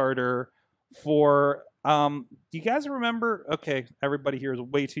Kickstarter for... do you guys remember? Okay, everybody here is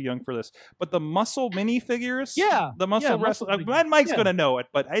way too young for this, but the muscle minifigures. Yeah, the muscle muscle wrestling. Mad Mike's gonna know it,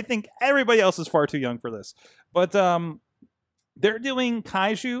 but I think everybody else is far too young for this. But they're doing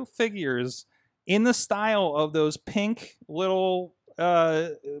Kaiju figures in the style of those pink little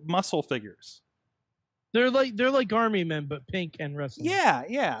muscle figures. They're like army men, but pink and wrestling.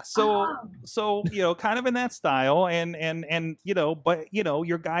 Yeah. So kind of in that style, and but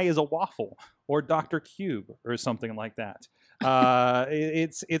your guy is a waffle or Dr. Cube or something like that.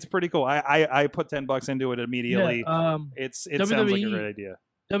 It's pretty cool. I put $10 into it immediately. Yeah, it sounds like a great idea.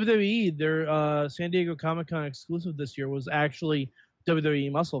 WWE, their San Diego Comic-Con exclusive this year was actually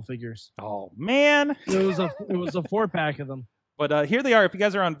WWE muscle figures. Oh man, it was a 4-pack of them. But here they are. If you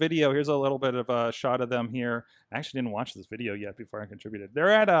guys are on video, here's a little bit of a shot of them here. I actually didn't watch this video yet before I contributed.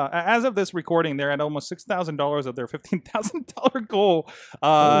 They're at, as of this recording, they're at almost $6,000 of their $15,000 goal.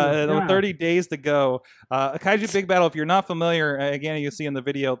 30 days to go. Kaiju Big Battle, if you're not familiar, again, you see in the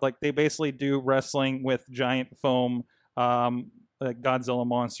video, like they basically do wrestling with giant foam, Godzilla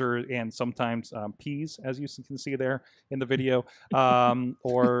monster, and sometimes peas, as you can see there in the video, and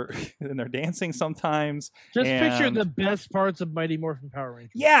they're dancing sometimes. Just picture the best parts of Mighty Morphin Power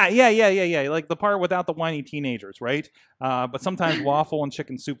Rangers. Yeah. Like the part without the whiny teenagers, right? But sometimes waffle and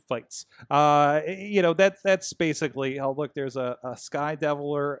chicken soup fights. That's basically. Oh, look, there's a Sky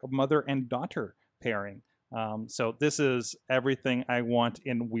Deviler mother and daughter pairing. So this is everything I want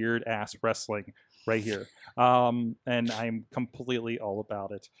in weird ass wrestling right here. And I'm completely all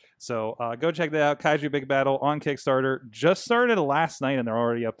about it. So go check that out. Kaiju Big Battle on Kickstarter. Just started last night and they're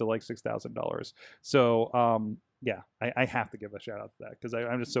already up to like $6,000. So yeah, I have to give a shout out to that because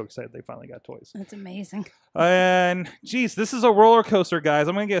I'm just so excited they finally got toys. That's amazing. And geez, this is a roller coaster, guys.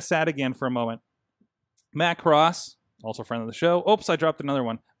 I'm going to get sad again for a moment. Matt Cross, also a friend of the show. Oops, I dropped another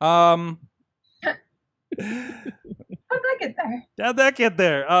one. How'd that get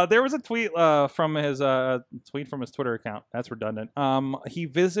there? There was a tweet from his Twitter account. That's redundant. He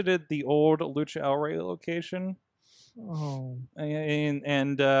visited the old Lucha El Rey location. Oh.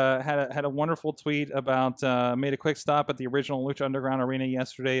 And had a wonderful tweet about made a quick stop at the original Lucha Underground Arena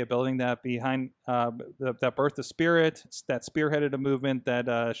yesterday, a building that behind that birthed the spirit, that spearheaded a movement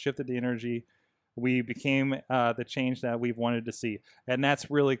that shifted the energy. We became the change that we've wanted to see, and that's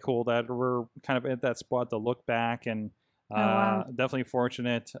really cool that we're kind of at that spot to look back and definitely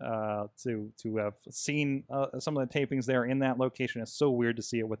fortunate to have seen some of the tapings there in that location. It's so weird to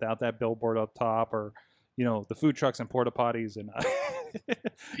see it without that billboard up top, or the food trucks and porta potties and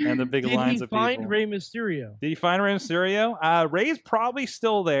and the big lines of people. Did he find Rey Mysterio? Did he find Rey Mysterio? Rey's probably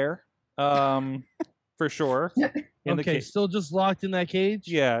still there, for sure. Okay, still just locked in that cage?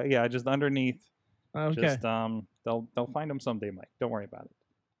 Yeah, just underneath. Okay. Just they'll find him someday, Mike. Don't worry about it.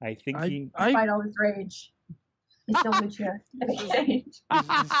 I think despite all his rage, he's still Lucha in a cage.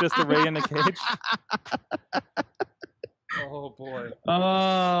 It's just a Ray in a cage. Oh boy.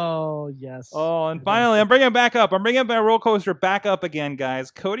 Oh yes. Oh, and finally, I'm bringing it back up. I'm bringing my roller coaster back up again,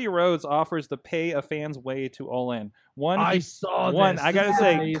 guys. Cody Rhodes offers to pay a fan's way to All In. I saw one. This. I gotta this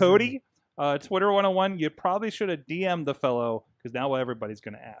say, amazing. Cody, Twitter 101. You probably should have DM'd the fellow, because now everybody's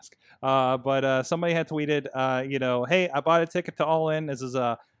going to ask. But somebody had tweeted, hey, I bought a ticket to All In. This is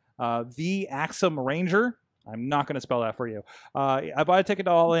the Axum Ranger. I'm not going to spell that for you. I bought a ticket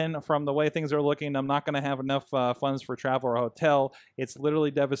to All In. From the way things are looking, I'm not going to have enough funds for travel or hotel. It's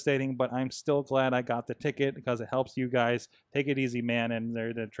literally devastating, but I'm still glad I got the ticket because it helps you guys. Take it easy, man. And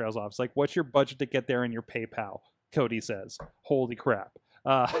there the trails off. It's like, what's your budget to get there in your PayPal? Cody says. Holy crap.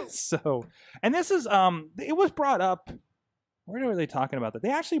 And this is, it was brought up. Where were they talking about that?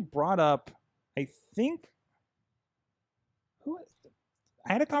 They actually brought up, I think,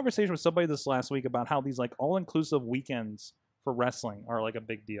 I had a conversation with somebody this last week about how these like all-inclusive weekends for wrestling are like a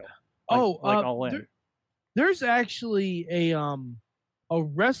big deal. Like All In. There's actually a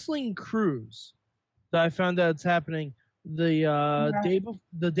wrestling cruise that I found out it's happening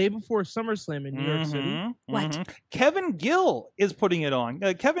the day before SummerSlam in New York City. What? Kevin Gill is putting it on.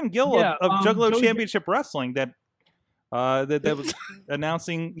 Kevin Gill Yeah, of Juggalo Joey- Championship Wrestling that was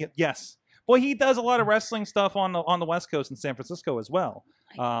announcing. Yes, well, he does a lot of wrestling stuff on the West Coast in San Francisco as well.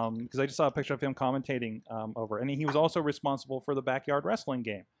 Because I just saw a picture of him commentating over, and he was also responsible for the Backyard Wrestling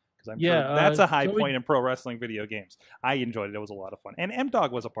game. Because I'm sure that's a high point in pro wrestling video games. I enjoyed it; it was a lot of fun, and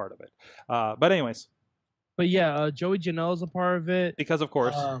M-Dog was a part of it. But anyways. But yeah, Joey Janela's a part of it Because of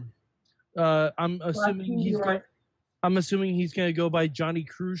course. I'm assuming he's gonna go by Johnny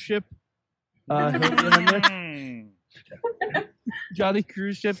Cruise Ship. Johnny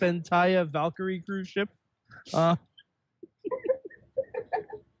Cruise Ship and Taya Valkyrie Cruise Ship. I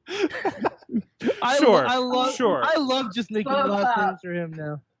love just making last names for him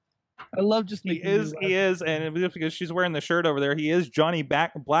now. I love just making He is, and because she's wearing the shirt over there, he is Johnny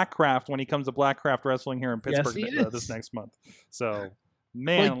Blackcraft when he comes to Blackcraft Wrestling here in Pittsburgh this next month. So,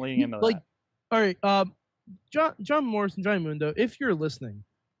 man, leading into that. All right, John Morrison, Johnny Mundo, if you're listening,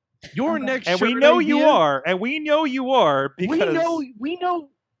 your next and shirt we know idea, you are, and we know you are because we know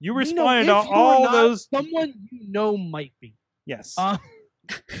you responded to all those. Someone you know might be. Yes.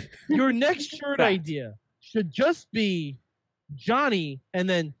 Your next shirt idea should just be Johnny and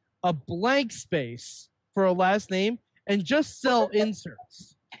then a blank space for a last name and just sell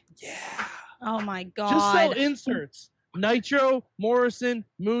inserts. Yeah. Oh my god. Just sell inserts. Nitro, Morrison,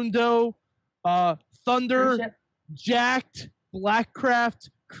 Mundo, Thunder, Jacked, Blackcraft,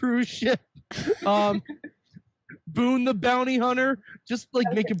 Cruise Ship, Boone the Bounty Hunter. Just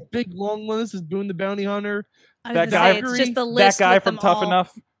like make a big long one. This is Boone the Bounty Hunter. That guy, it's just the list that guy with from them Tough all.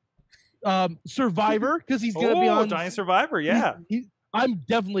 Enough. Survivor, because he's gonna be on Johnny Survivor. Yeah. I'm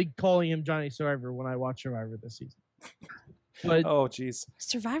definitely calling him Johnny Survivor when I watch Survivor this season. But Oh, jeez.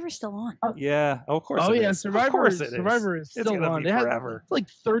 Survivor's still on. Yeah. Oh, of course. oh it yeah, is. Survivor. Of course it is. Survivor is It's still gonna on. be It has forever. like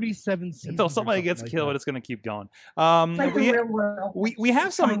 37 seasons. Until somebody or gets something killed, like it's going to keep going. Like the real world. We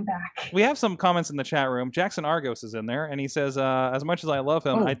have some coming back. we have some comments in the chat room. Jackson Argos is in there, and he says, as much as I love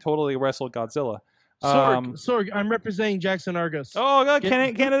him, Oh. I totally wrestled Godzilla. Sorg, I'm representing Jackson Argos. Oh, God,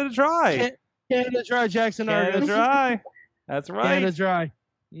 Canada Dry. Canada Dry, Jackson Canada Argos. Dry. That's right. Canada Dry.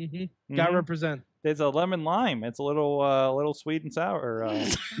 Mm-hmm. Got to represent. It's a lemon lime. It's a little sweet and sour.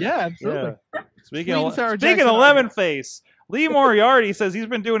 Yeah, absolutely. Yeah. Speaking Sweet and sour of Jackson lemon Argos. face, Lee Moriarty says he's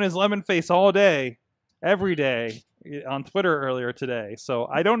been doing his lemon face all day, every day on Twitter earlier today. So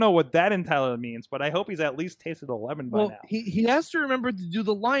I don't know what that entirely means, but I hope he's at least tasted a lemon by Well, now. he has to remember to do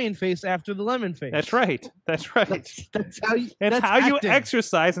the lion face after the lemon face. That's right. That's right. That's how you. It's that's how you acting.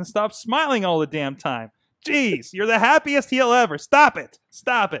 exercise and stop smiling all the damn time. Jeez, you're the happiest heel ever. Stop it.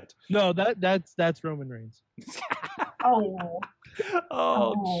 Stop it. No, that's Roman Reigns. Oh. Oh,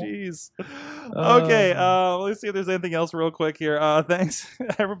 Oh. jeez. Okay, let's see if there's anything else real quick here. Thanks,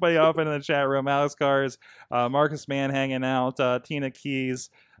 everybody off in the chat room. Alex Cars, Marcus Mann hanging out, Tina Keys.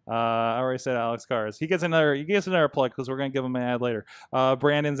 I already said Alex Cars. He gets another plug because we're going to give him an ad later.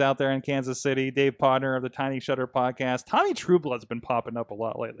 Brandon's out there in Kansas City. Dave Podner of the Tiny Shutter podcast. Tommy Trueblood's been popping up a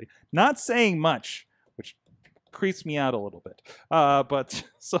lot lately. Not saying much, which creeps me out a little bit. But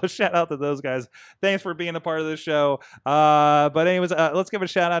so shout out to those guys. Thanks for being a part of the show. But anyways, let's give a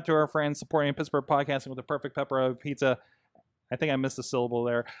shout out to our friends supporting Pittsburgh podcasting with the perfect pepperoni pizza. I think I missed a syllable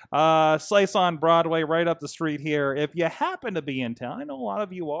there. Slice on Broadway, right up the street here. If you happen to be in town, I know a lot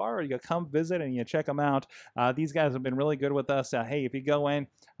of you are, or you come visit and you check them out. These guys have been really good with us. Hey, if you go in,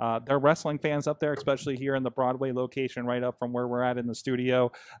 they're wrestling fans up there, especially here in the Broadway location, right up from where we're at in the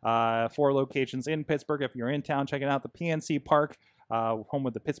studio. 4 locations in Pittsburgh. If you're in town, checking out the PNC Park, home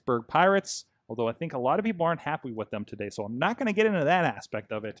of the Pittsburgh Pirates. Although I think a lot of people aren't happy with them today, so I'm not going to get into that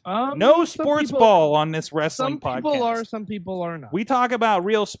aspect of it. No sports ball on this wrestling podcast. Some people are, some people are not. We talk about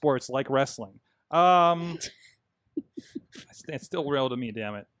real sports like wrestling. It's still real to me,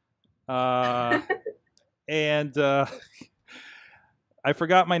 damn it. And I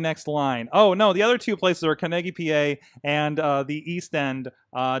forgot my next line. Oh, no, the other 2 places are Carnegie, PA, and the East End.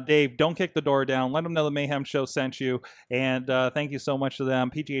 Dave, don't kick the door down. Let them know the Mayhem Show sent you. And thank you so much to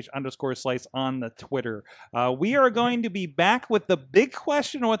them. PGH_Slice on the Twitter. We are going to be back with the big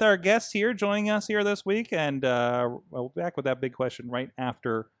question with our guests here joining us here this week. And we'll be back with that big question right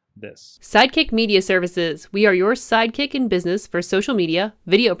after this. Sidekick Media Services. We are your sidekick in business for social media,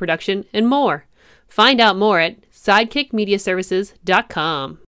 video production, and more. Find out more at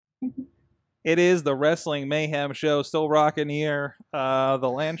sidekickmediaservices.com. It is the Wrestling Mayhem Show, still rocking here. The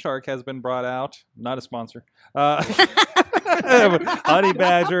Land Shark has been brought out. Not a sponsor. Honey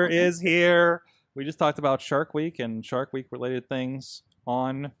Badger is here. We just talked about Shark Week and Shark Week related things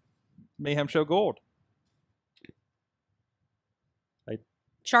on Mayhem Show Gold.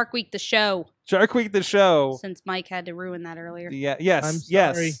 Shark Week, the show. Shark Week, the show. Since Mike had to ruin that earlier. Yeah. Yes. I'm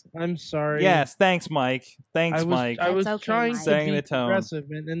sorry. Yes. I'm sorry. Yes. Thanks, Mike. Thanks, Mike. I was That's okay, trying Mike. to Setting be the tone. progressive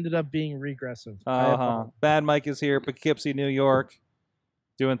and ended up being regressive. Bad Mike is here. Poughkeepsie, New York,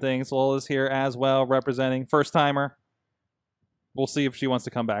 doing things. Lola's here as well, representing first timer. We'll see if she wants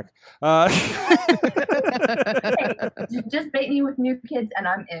to come back. Just bait me with new kids and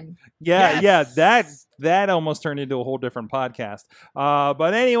I'm in. Yeah. That almost turned into a whole different podcast.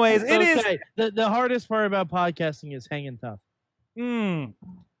 But anyways, It's it is. okay. The hardest part about podcasting is hanging tough. So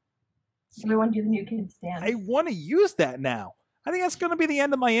we want to do the new kids dance. I want to use that now. I think that's going to be the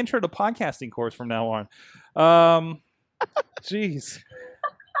end of my intro to podcasting course from now on. Jeez.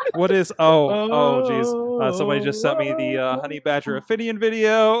 What is jeez. Somebody just sent me the Honey Badger Ophidian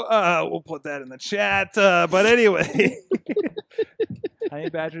video. We'll put that in the chat. But anyway, Honey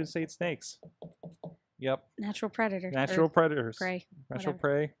Badgers ate snakes. Yep. Natural predator. Natural predators. Prey. Natural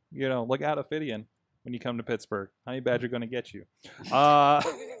prey. Look out Ophidian when you come to Pittsburgh. Honey Badger going to get you.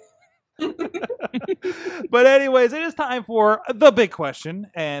 But anyways, it is time for the big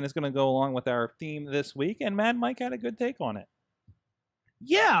question, and it's going to go along with our theme this week. And Mad Mike had a good take on it.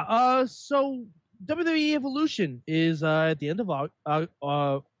 Yeah. So WWE Evolution is at the end of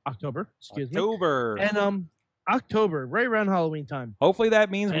October. Excuse me. October. And October, right around Halloween time. Hopefully that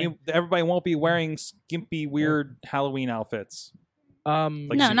means everybody won't be wearing skimpy, weird Halloween outfits. No,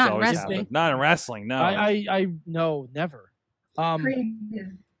 not in wrestling. Not in wrestling. No. I no, never.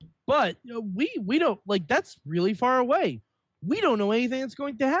 Creative. But we don't that's really far away. We don't know anything that's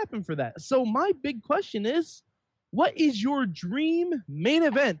going to happen for that. So my big question is, what is your dream main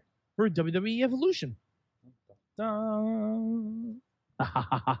event for WWE Evolution? And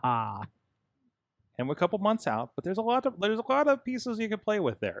we're a couple months out, but there's a lot of pieces you can play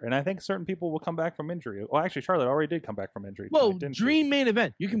with there, and I think certain people will come back from injury. Well, actually, Charlotte already did come back from injury. Well, didn't dream main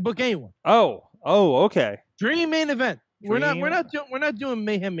event. You can book anyone. Oh, okay. Dream main event. We're not doing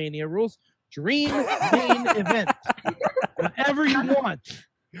Mayhem Mania rules. Dream main event. Whatever you want.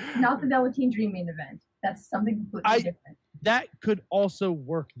 Not the Velveteen Dream main event. That's something completely different. That could also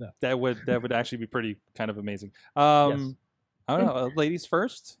work though. That would actually be pretty kind of amazing. Yes. I don't know. Ladies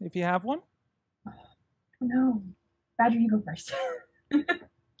first, if you have one. No, Badger, you go first.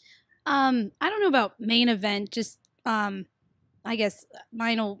 I don't know about main event. Just I guess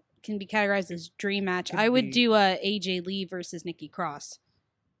mine can be categorized as dream match. I would do a AJ Lee versus Nikki Cross.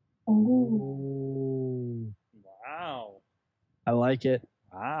 Oh, Wow. I like it.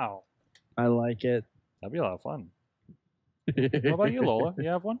 Wow. I like it. That'd be a lot of fun. What about you, Lola? You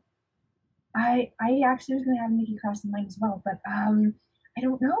have one? I actually was going to have Nikki Cross in mind as well, but I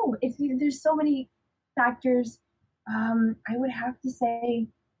don't know. There's so many factors. I would have to say,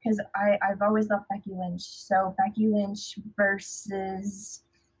 because I've always loved Becky Lynch, so Becky Lynch versus,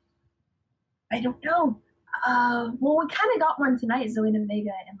 I don't know. Well, we kind of got one tonight, Zelina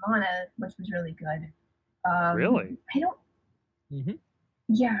Vega and Lana, which was really good. Really? I don't. Mm-hmm.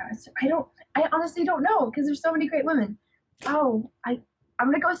 Yeah, so I honestly don't know because there's so many great women. Oh, I'm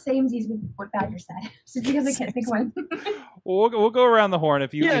gonna go samesies with what Badger said, just because I can't think of one. We'll go around the horn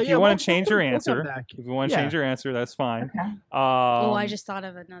if you want to change your answer. If you want to change your answer, that's fine. Okay. I just thought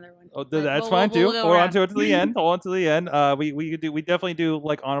of another one. Oh, But that's fine too. go Hold on around. to it to the end. Hold on to the end. We definitely do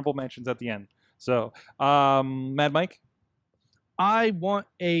like honorable mentions at the end. So, Mad Mike. I want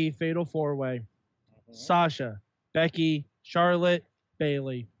a fatal four-way. Sasha, Becky, Charlotte,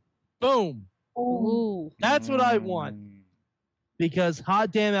 Bailey. Boom. Ooh. That's what I want. Because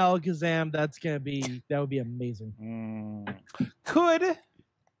hot damn Alakazam, that would be amazing. Could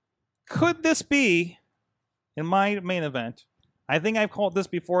this be in my main event? I think I've called this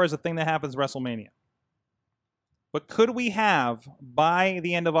before as a thing that happens WrestleMania. But could we have by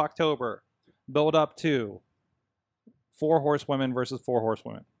the end of October build up to 4 horsewomen versus 4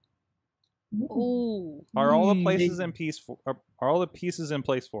 horsewomen? Ooh. Are all the places are all the pieces in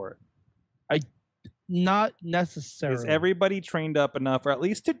place for it? Not necessarily. Is everybody trained up enough, or at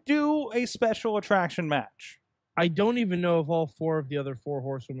least to do a special attraction match? I don't even know if all 4 of the other 4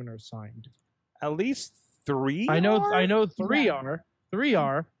 horsewomen are signed. At least 3. I know 3 Yeah. are. 3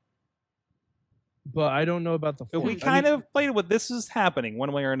 are. But I don't know about the 4th. We kind of played with this is happening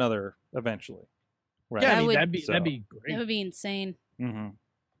one way or another eventually. Right. Yeah, I That mean, would- that'd be great. That would be insane. Mm-hmm.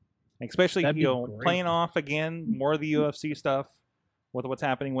 Especially That'd be great. playing off again more of the UFC stuff with what's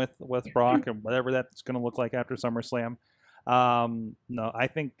happening with Brock and whatever that's going to look like after SummerSlam. No, I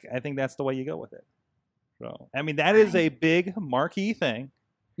think that's the way you go with it. So I mean that is a big marquee thing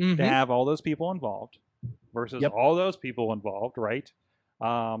Mhm. to have all those people involved versus Yep. all those people involved, right?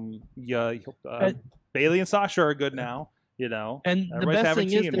 Bailey and Sasha are good now. You know, And the everybody's best having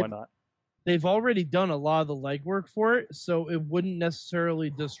thing tea is and whatnot. they've already done a lot of the legwork for it, so it wouldn't necessarily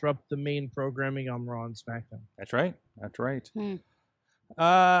disrupt the main programming on Raw and SmackDown. That's right. That's right. Hmm.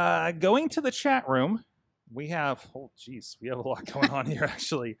 Going to the chat room, we have we have a lot going on here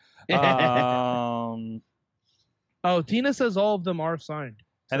actually. Oh, Tina says all of them are signed.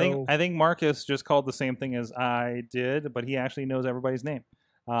 I think Marcus just called the same thing as I did, but he actually knows everybody's name.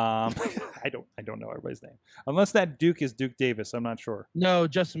 I don't know everybody's name unless that Duke is Duke Davis. I'm not sure. No,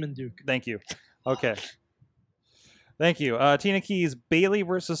 Jessamine Duke. Thank you. Okay. Thank you. Tina Keys, Bailey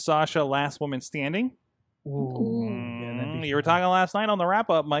versus Sasha, last woman standing. Ooh. You were talking last night on the wrap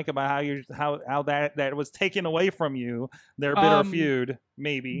up, Mike, about how that was taken away from you. Their bitter feud,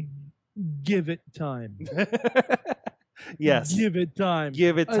 maybe. Give it time. Yes. Give it time.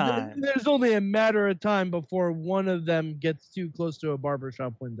 Give it time. There's only a matter of time before one of them gets too close to a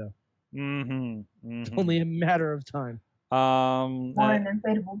barbershop window. It's only a matter of time. Or an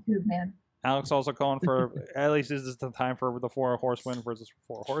inflatable tube, man. Alex also calling for, at least this is the time for the 4 horsemen versus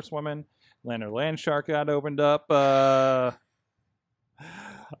 4 horsewomen. Leonard Landshark got opened up.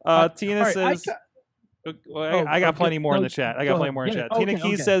 Tina says... I got plenty more in the chat. Tina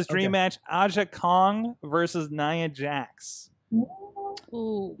Keys says dream match Aja Kong versus Nia Jax.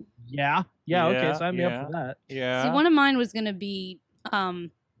 Ooh. Yeah. Okay, sign me up for that. Yeah. See, one of mine was gonna be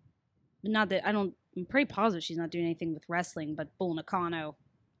not that I'm pretty positive she's not doing anything with wrestling, but Bull Nakano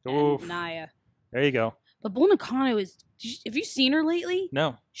and Nia. There you go. But Bull Nakano is. Have you seen her lately?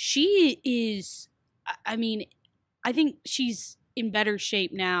 No. She is. I mean, I think she's in better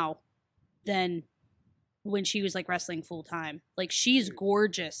shape now than when she was like wrestling full time. Like, she's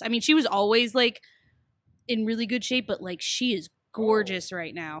gorgeous. I mean, she was always like in really good shape, but like she is gorgeous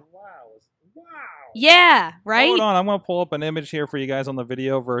right now. Wow. Yeah, right? Hold on, I'm gonna pull up an image here for you guys on the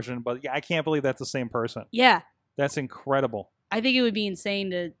video version, but yeah, I can't believe that's the same person. Yeah. That's incredible. I think it would be insane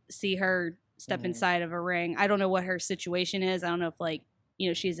to see her step inside of a ring. I don't know what her situation is. I don't know if like,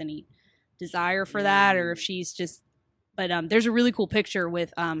 she has any desire for that, or if she's just, but there's a really cool picture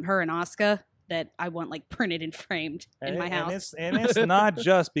with her and Asuka that I want like printed and framed in my house. And it's not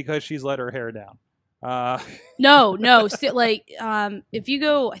just because she's let her hair down. No. Still, like, if you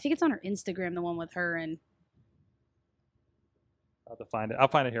go, I think it's on her Instagram, the one with her and. I'll have to find it. I'll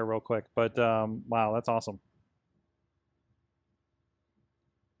find it here real quick. But wow, that's awesome.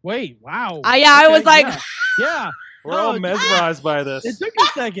 Wait, wow. I was like, yeah. We're all mesmerized by this. It took a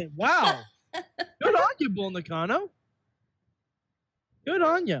second. Wow. Good on you, Bull Nakano. Good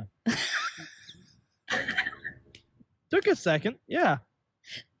on you. Took a second. Yeah.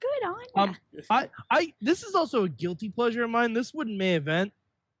 Good on you. This is also a guilty pleasure of mine. This wouldn't main event.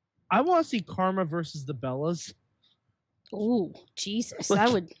 I want to see Karma versus the Bellas. Ooh, Jesus,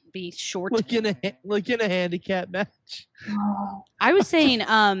 that would be short. Like in a handicap match. I was saying,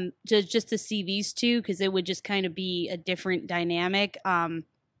 just to see these two, because it would just kind of be a different dynamic.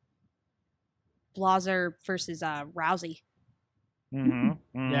 Blazer versus Rousey. Yeah,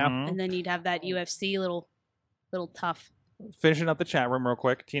 and then you'd have that UFC little tough. Finishing up the chat room real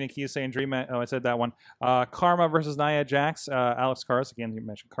quick. Tina Keys saying dream match. Oh, I said that one. Karma versus Nia Jax. Alex Cars, again, you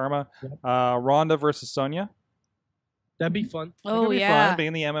mentioned Karma. Yep. Ronda versus Sonya. That'd be fun. Oh, be yeah. fun,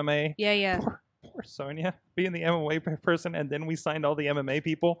 being the MMA. Yeah. Poor Sonya being the MMA person, and then we signed all the MMA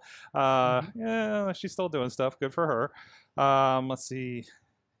people. Yeah, she's still doing stuff. Good for her. Let's see.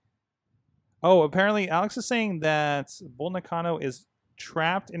 Oh, apparently Alex is saying that Bull Nakano is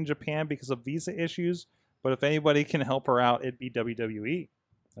trapped in Japan because of visa issues, but if anybody can help her out, it'd be WWE.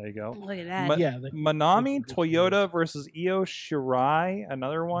 There you go. Look at that. Manami Toyota versus Io Shirai,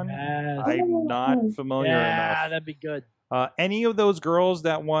 another one. Yes. I'm not familiar enough. Yeah, that'd be good. Any of those girls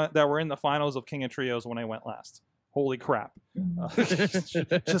that were in the finals of King of Trios when I went last. Holy crap.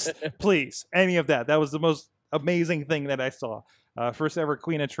 Just please, any of that. That was the most amazing thing that I saw. First ever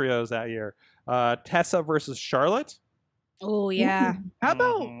Queen of Trios that year. Tessa versus Charlotte. Oh yeah. How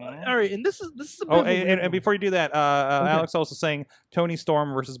about all right? And this is a Oh, and before you do that, Alex also saying Toni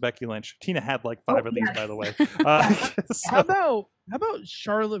Storm versus Becky Lynch. Tina had like 5 of these, by the way. How about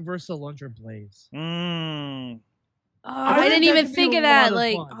Charlotte versus Alundra Blaze? I didn't even think of that.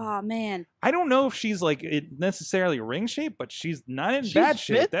 Like, oh man. I don't know if she's like necessarily ring shape, but she's not in bad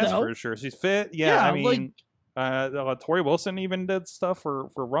shape. That's for sure. She's fit. Yeah, I mean. Tori Wilson even did stuff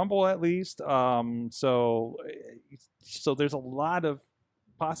for Rumble at least. So there's a lot of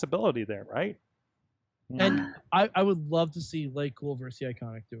possibility there, right? And I would love to see Lay Cool versus the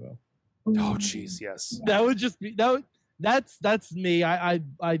Iconic Duo. Oh jeez, yes. That would just be that's me. I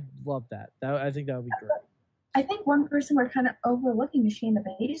love that. I think that would be great. I think one person we're kind of overlooking is Shayna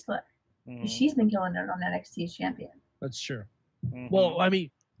Baszler. She's been killing it on NXT as champion. That's true. Mhm. Well, I mean,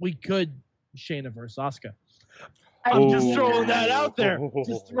 we could Shayna versus Asuka. I'm Ooh. just throwing that out there.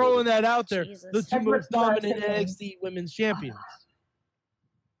 Just throwing that out there. Jesus. The two That's most what I was dominant thinking. NXT women's champions.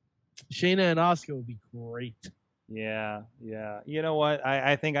 Shayna and Asuka would be great. Yeah. You know what?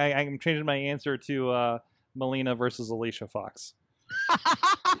 I think I'm changing my answer to Melina versus Alicia Fox.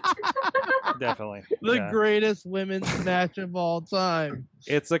 Definitely. The Yeah. greatest women's match of all time.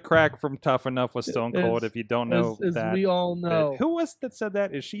 It's a crack from Tough Enough with Stone Cold. If you don't know as that, we all bit. know. Who was that said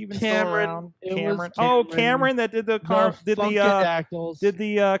that? Is she even Cameron. still around? It was Cameron. Cameron. Oh, Cameron that did the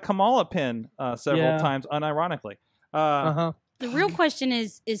Kamala pin several times, unironically. The real question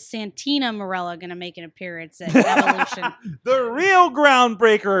is Santina Morella going to make an appearance at Evolution? The real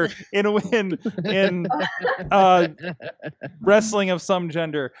groundbreaker in wrestling of some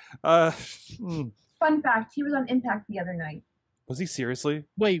gender. Fun fact: he was on Impact the other night. Was he seriously?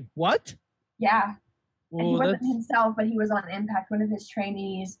 Wait, what? Yeah, and he Oh, wasn't that's- himself, but he was on Impact. One of his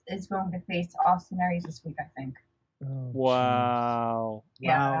trainees is going to face Austin Aries this week, I think. Oh, Wow.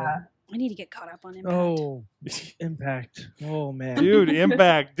 Yeah. I need to get caught up on Impact. Oh, Impact. Oh, man. Dude,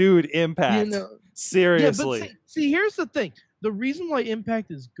 Impact. You Impact. know, Seriously. Yeah, but see, here's the thing. The reason why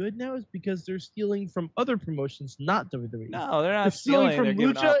Impact is good now is because they're stealing from other promotions, not WWE. No, they're not They're stealing stealing. from They're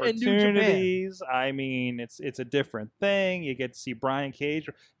giving Lucha and New Japan. opportunities. I mean, it's a different thing. You get to see Brian Cage.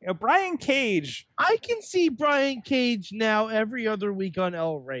 Brian Cage. I can see Brian Cage now every other week on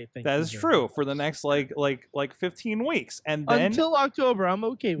El Rey. That is true for the next like 15 weeks, and then Until October, I'm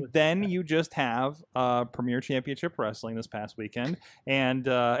okay with then that. you just have Premier Championship Wrestling this past weekend, and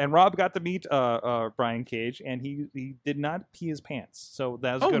Rob got to meet Brian Cage, and he did not pee his pants, so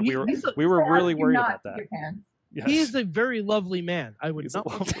that was good. We were really worried about that. Yes. He is a very lovely man. I would He's not a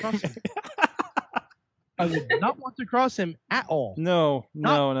want to lovely cross him. I would not want to cross him at all. No.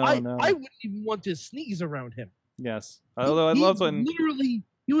 I wouldn't even want to sneeze around him. Yes, although I love when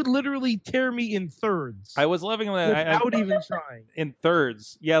He would literally tear me in thirds. I was loving that without even trying. In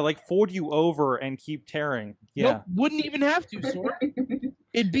thirds. Yeah, like fold you over and keep tearing. Yeah. Nope, wouldn't even have to, Sorg.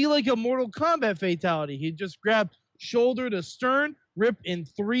 It'd be like a Mortal Kombat fatality. He'd just grab shoulder to stern, rip in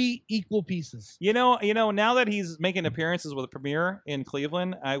 3 equal pieces. You know, now that he's making appearances with Premier in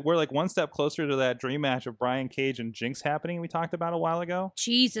Cleveland, we're like one step closer to that dream match of Brian Cage and Jinx happening we talked about a while ago.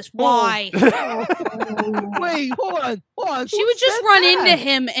 Jesus, why? Wait, hold on. She would just run into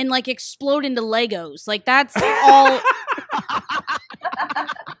him and like explode into Legos. Like that's all.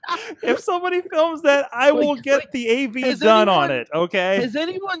 If somebody films that, I will get the AV done on it, okay? Has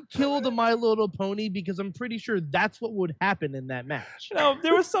anyone killed a My Little Pony? Because I'm pretty sure that's what would happen in that match. No,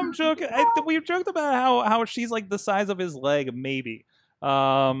 there was some joke. We joked about how she's like the size of his leg, maybe.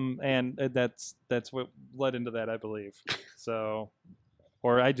 And that's what led into that, I believe. So,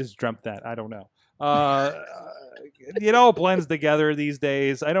 or I just dreamt that. I don't know. It all blends together these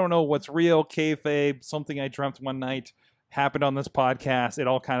days. I don't know what's real, kayfabe, something I dreamt one night happened on this podcast. It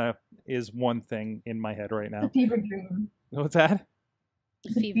all kind of is one thing in my head right now. The fever dream. What's that?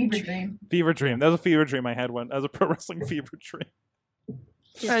 It's a fever dream. Fever dream. That was a fever dream I had one. That was a pro wrestling fever dream.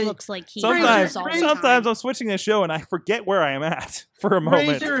 Just looks like he Sometimes all the time. I'm switching the show and I forget where I am at for a moment.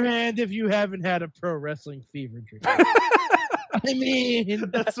 Raise your hand if you haven't had a pro wrestling fever dream. I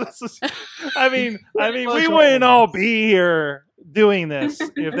mean, I mean, we wouldn't all be here doing this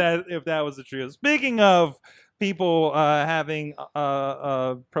if that was the truth. Speaking of people having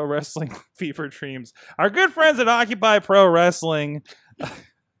pro wrestling fever dreams, our good friends at Occupy Pro Wrestling.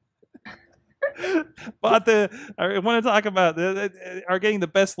 But I want to talk about are getting the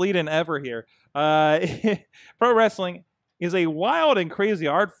best lead-in ever here. Pro wrestling is a wild and crazy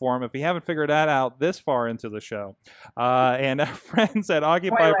art form if you haven't figured that out this far into the show. And our friends at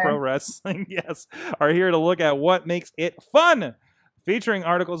Occupy Pro Wrestling, yes, are here to look at what makes it fun. Featuring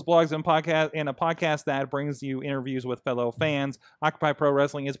articles, blogs, and podcasts, and a podcast that brings you interviews with fellow fans. Occupy Pro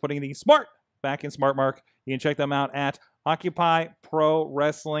Wrestling is putting the smart back in smart mark. You can check them out at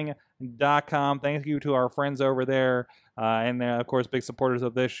occupyprowrestling.com. Thank you to our friends over there. And of course, big supporters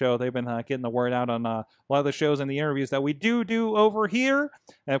of this show. They've been getting the word out on a lot of the shows and the interviews that we do over here.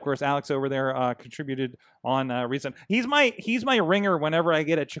 And of course, Alex over there contributed on recent. He's my ringer whenever I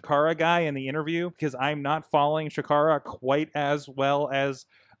get a Chikara guy in the interview, because I'm not following Chikara quite as well as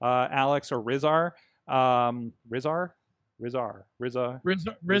Alex or Rizar. Rizar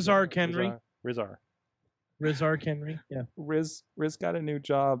Kenry. Rizar Kenry, yeah. Riz got a new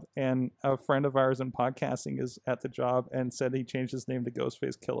job, and a friend of ours in podcasting is at the job and said he changed his name to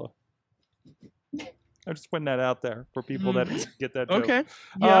Ghostface Killer. I'm just putting that out there for people that get that joke. Okay.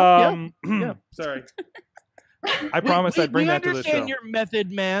 Yeah. Sorry. I promised I'd bring that to the show. We understand your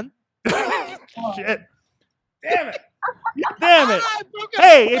method, man. Shit. Damn it. Damn it!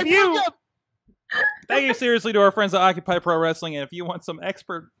 Hey, if you thank you seriously to our friends at Occupy Pro Wrestling, and if you want some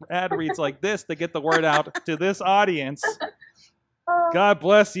expert ad reads like this to get the word out to this audience, God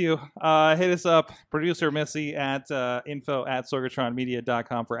bless you. Hit us up, producer Missy at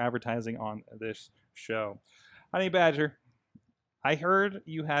info@sorgatronmedia.com for advertising on this show. Honey Badger, I heard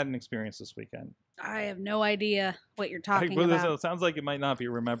you had an experience this weekend. I have no idea what you're talking about. It sounds like you might not be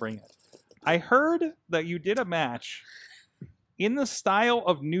remembering it. I heard that you did a match in the style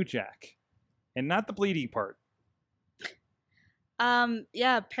of New Jack, and not the bleeding part.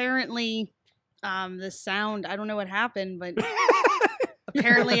 Yeah, apparently, the sound, I don't know what happened, but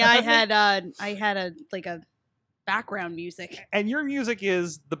apparently I had a background music. And your music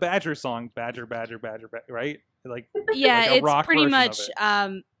is the Badger song, Badger, Badger, Badger, right? Like yeah, like a rock it's pretty version much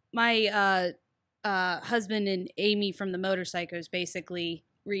of it. my husband and Amy from the Motorcycles basically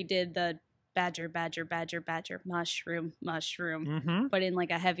redid the Badger, Badger, Badger, Badger, mushroom, mushroom, but in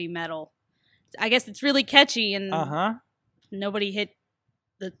like a heavy metal. I guess it's really catchy, and nobody hit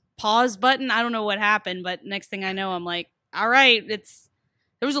the pause button. I don't know what happened, but next thing I know, I'm like, all right, there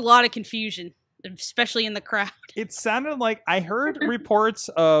was a lot of confusion, especially in the crowd. It sounded like I heard reports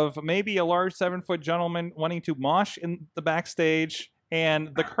of maybe a large 7-foot gentleman wanting to mosh in the backstage,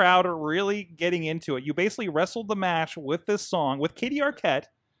 and the crowd are really getting into it. You basically wrestled the match with this song with Katie Arquette.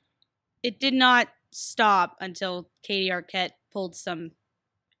 It did not stop until Katie Arquette pulled some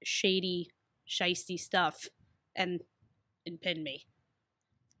shady, shisty stuff and pinned me.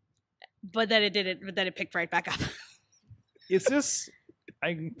 But then it picked right back up. Is this,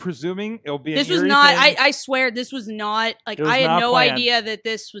 I'm presuming it'll be this was not, I swear this was not, like, I had no planned. idea that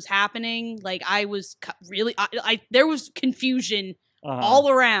this was happening. Like, I was really, there was confusion all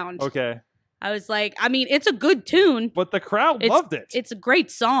around. Okay. I was like, I mean, it's a good tune. But the crowd loved it. It's a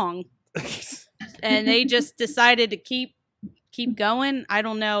great song. And they just decided to keep going. I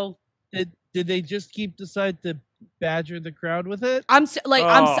don't know. Did they just decide to badger the crowd with it? I'm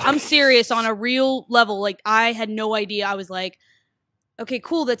serious on a real level. Like, I had no idea. I was like, okay,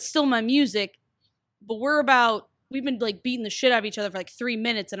 cool, that's still my music, but we've been like beating the shit out of each other for like 3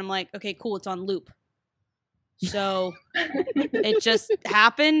 minutes, and I'm like, okay, cool, it's on loop. So it just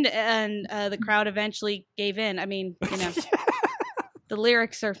happened, and the crowd eventually gave in. I mean, the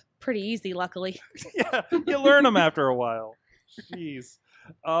lyrics are pretty easy, luckily. Yeah, you learn them after a while. Jeez.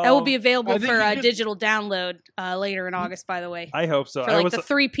 That will be available for a digital download later in August, by the way. I hope so. For the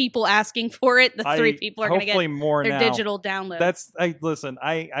 3 people asking for it, the 3 people are going to get more their now. digital download. Listen,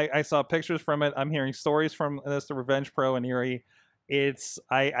 I saw pictures from it. I'm hearing stories from this, the Revenge Pro in Erie.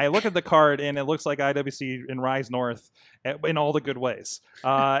 I look at the card and it looks like IWC in Rise North in all the good ways.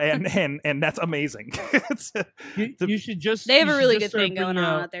 And that's amazing. You should just. They have a really good thing going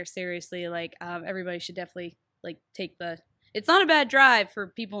on out there. Seriously, like everybody should definitely take the. It's not a bad drive for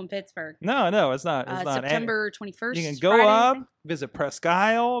people in Pittsburgh. No, it's not. It's not. September 21st. You can go Friday, up, visit Presque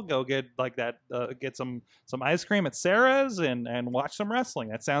Isle, go get get some ice cream at Sarah's and watch some wrestling.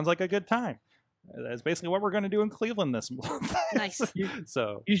 That sounds like a good time. That's basically what we're going to do in Cleveland this month. Nice.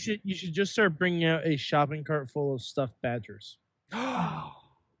 So you should just start bringing out a shopping cart full of stuffed badgers.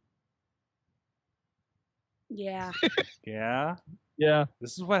 Yeah. Yeah.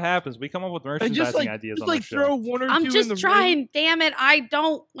 This is what happens. We come up with merchandising ideas on the show. Throw one or I'm two just in the trying. ring. Damn it! I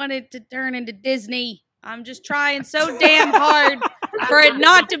don't want it to turn into Disney. I'm just trying so damn hard for it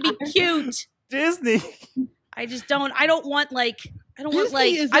not to be cute. Disney. I just don't. I don't want I don't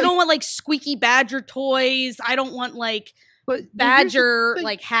want squeaky badger toys. I don't want badger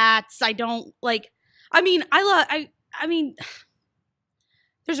hats. I don't like. I mean, I mean.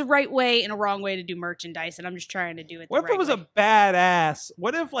 There's a right way and a wrong way to do merchandise, and I'm just trying to do it. What if it was a badass?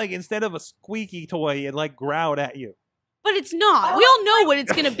 What if, instead of a squeaky toy, it growled at you? But it's not. We all know what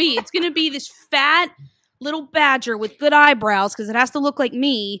it's gonna be. It's gonna be this fat little badger with good eyebrows because it has to look like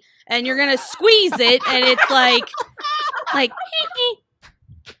me, and you're gonna squeeze it, and it's like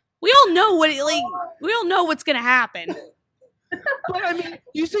we all know we all know what's gonna happen. But I mean,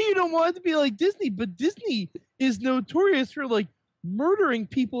 you say you don't want it to be like Disney, but Disney is notorious for murdering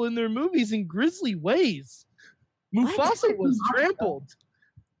people in their movies in grisly ways. Mufasa was trampled.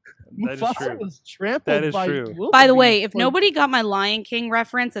 Mufasa was trampled. That is true. By the way, if nobody got my Lion King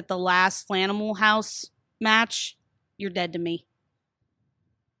reference at the last Flanimal House match, you're dead to me.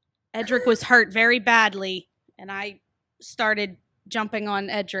 Edric was hurt very badly, and I started jumping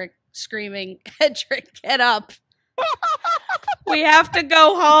on Edric, screaming, "Edric, get up! We have to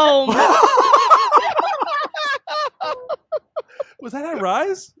go home." Was that at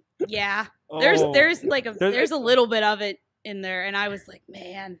Rise? Yeah. There's a little bit of it in there, and I was like,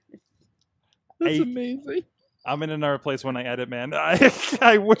 man. That's amazing. I'm in another place when I edit, man.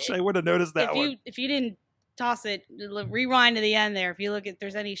 I wish I would have noticed that one. If you didn't toss it, rewind to the end there. If you look at,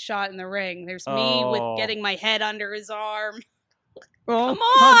 there's any shot in the ring. There's me with getting my head under his arm. Oh, Come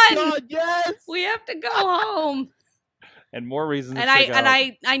on! my God, yes! We have to go home. And more reasons. And to go.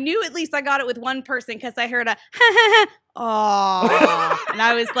 I knew at least I got it with one person because I heard a oh, and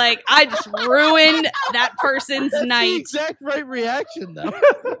I was like, I just ruined that person's That's night. the exact right reaction, though.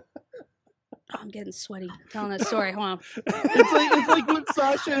 Oh, I'm getting sweaty telling a story. Hold on. It's like when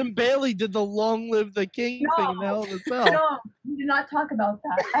Sasha and Bailey did the "Long Live the King" thing in Hell in a Cell. No, we do not talk about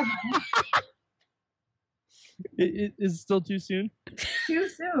that ever. It is still too soon. Too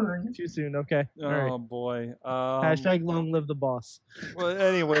soon. Too soon. Okay. Oh All right. boy. Hashtag long live the boss. Well,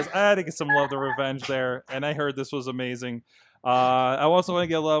 anyways, I had to get some love to Revenge there, and I heard this was amazing. I also want to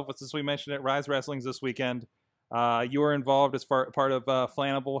get love since we mentioned it. Rise Wrestling's this weekend. You were involved as part of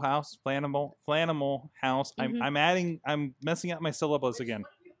Flanimal House. Flanimal House. Mhm. I'm messing up my syllables again.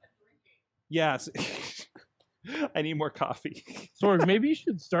 Yes. I need more coffee. Sorg, maybe you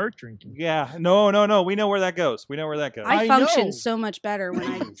should start drinking. Yeah. No. We know where that goes. I I function know. so much better when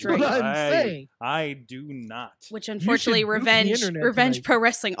I That's drink. what I'm saying. I do not. Which unfortunately, boot the Revenge internet tonight. Pro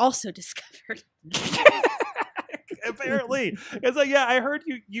Wrestling also discovered. Apparently. It's like, yeah, I heard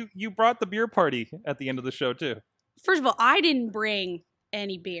you brought the beer party at the end of the show too. First of all, I didn't bring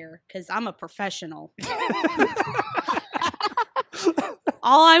any beer because I'm a professional.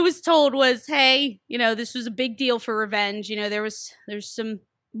 All I was told was, hey, this was a big deal for Revenge. There's some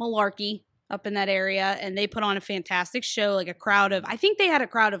malarkey up in that area, and they put on a fantastic show, like I think they had a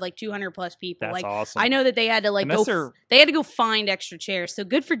crowd of like 200 plus people. That's like, awesome. I know that they had to Unless they're- they had to go find extra chairs. So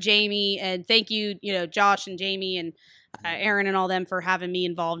good for Jamie, and thank you, Josh and Jamie and Aaron and all them for having me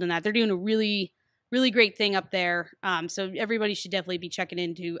involved in that. They're doing a really, really great thing up there. So everybody should definitely be checking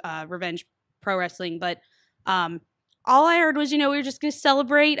into Revenge Pro Wrestling. But all I heard was, we were just going to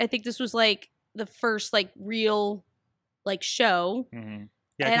celebrate. I think this was like the first like real like show. Mm-hmm.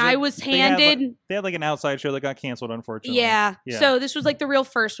 Yeah, and I was handed. They had like an outside show that got canceled, unfortunately. Yeah. So this was like the real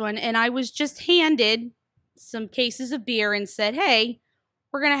first one. And I was just handed some cases of beer and said, hey,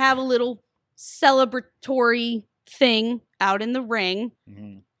 we're going to have a little celebratory thing out in the ring.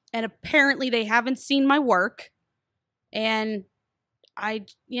 Mm-hmm. And apparently they haven't seen my work. And I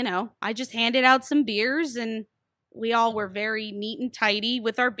just handed out some beers, and we all were very neat and tidy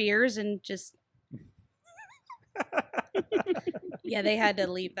with our beers, and just yeah, they had to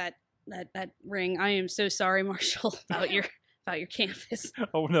leave that ring. I am so sorry, Marshall, about your canvas.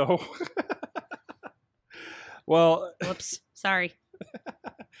 Oh no. Well, whoops, sorry.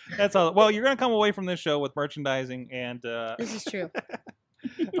 That's all. Well, you're gonna come away from this show with merchandising, and this is true.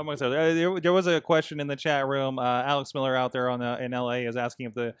 There was a question in the chat room. Alex Miller out there in LA is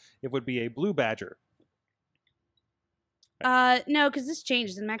asking if it would be a blue badger. No, because this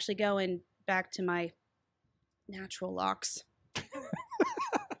changes. I'm actually going back to my natural locks.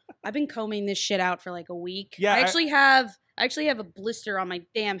 I've been combing this shit out for like a week. Yeah, I actually have a blister on my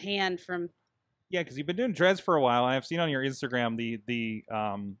damn hand from. Yeah, because you've been doing dreads for a while, and I've seen on your Instagram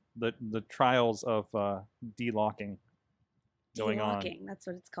the trials of de-locking going De-locking, on. that's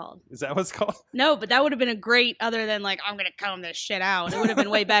what it's called. Is that what it's called? No, but that would have been a great. Other than like, I'm gonna comb this shit out. It would have been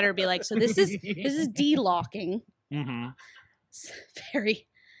way better. Be like, so this is de-locking. Mm-hmm. It's a very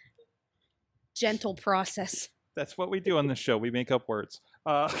gentle process. That's what we do on this show. We make up words.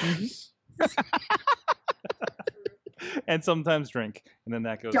 And sometimes drink, and then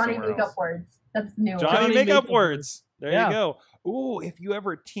that goes Johnny somewhere make else. up words. That's new. Johnny make up words. There Yeah. you go. Ooh, if you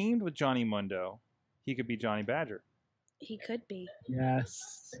ever teamed with Johnny Mundo, he could be Johnny Badger. He could be.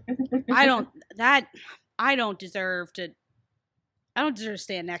 Yes. I don't deserve to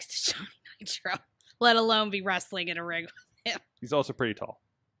stand next to Johnny Nitro, let alone be wrestling in a ring with him. He's also pretty tall.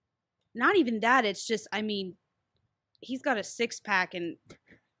 Not even that. It's just, he's got a 6-pack and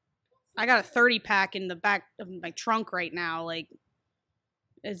I got a 30-pack in the back of my trunk right now. Like,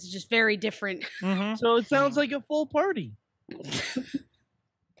 it's just very different. Mm-hmm. So it sounds like a full party.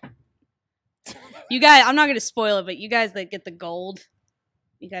 You guys, I'm not going to spoil it, but you guys that get the gold,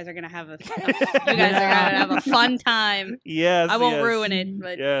 you guys are going to have a fun time. Yes. I won't ruin it,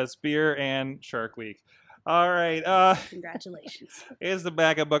 but Yes, beer and Shark Week. All right. congratulations. Here's the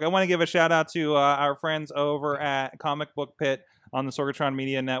backup book. I want to give a shout out to our friends over at Comic Book Pit on the Sorgatron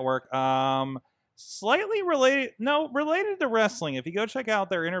Media Network. Slightly related to wrestling. If you go check out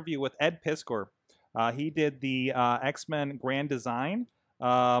their interview with Ed Piskor, he did the X-Men Grand Design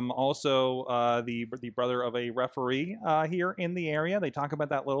Also, the brother of a referee here in the area. They talk about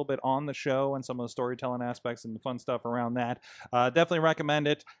that a little bit on the show and some of the storytelling aspects and the fun stuff around that. Definitely recommend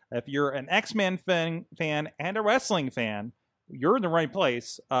it. If you're an X-Men fan and a wrestling fan, you're in the right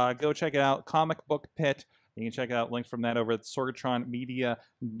place. Go check it out, Comic Book Pit. You can check out links from that over at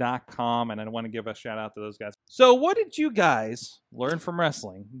sorgatronmedia.com. And I want to give a shout out to those guys. So what did you guys learn from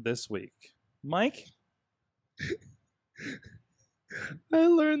wrestling this week? Mike? I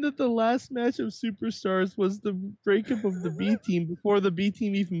learned that the last match of Superstars was the breakup of the B team before the B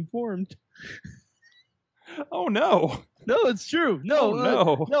team even formed. Oh no! No, it's true. No,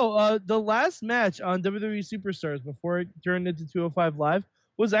 no. The last match on WWE Superstars before it turned into 205 Live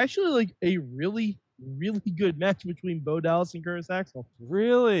was actually like a really, really good match between Bo Dallas and Curtis Axel.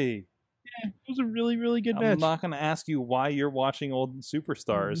 Really? Yeah, it was a really, really good match. I'm not going to ask you why you're watching old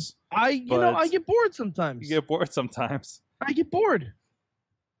Superstars. I get bored sometimes. You get bored sometimes. I get bored.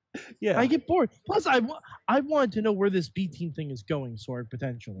 Yeah, I get bored. Plus, I wanted to know where this B team thing is going, Sorg,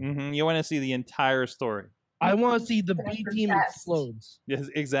 potentially. Mm-hmm. You want to see the entire story. I want to see the B team explodes. Yes,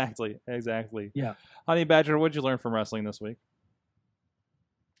 exactly. Yeah. Honey Badger, what did you learn from wrestling this week?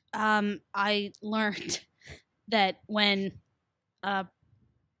 I learned that when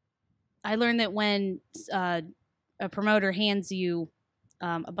a promoter hands you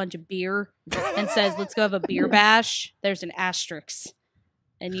a bunch of beer and says, "Let's go have a beer bash," there's an asterisk,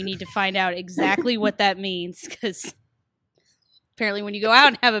 and you need to find out exactly what that means, because apparently when you go out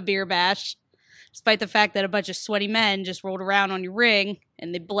and have a beer bash, despite the fact that a bunch of sweaty men just rolled around on your ring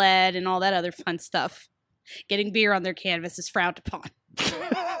and they bled and all that other fun stuff, getting beer on their canvas is frowned upon.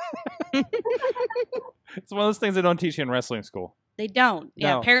 It's one of those things they don't teach you in wrestling school. They don't.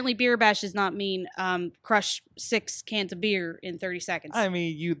 Yeah, No. apparently beer bash does not mean crush 6 cans of beer in 30 seconds. I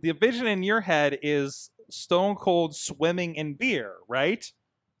mean, the vision in your head is Stone Cold swimming in beer, right?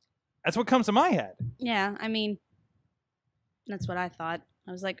 That's what comes to my head. Yeah, I mean, that's what I thought.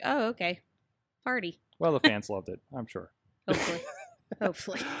 I was like, oh, okay. Party. Well, the fans loved it, I'm sure. Hopefully.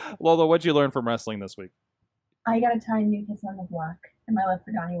 Hopefully. Lola, what'd you learn from wrestling this week? I gotta tie New Kids on the Block and my love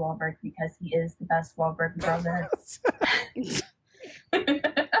for Donnie Wahlberg because he is the best Wahlberg brother.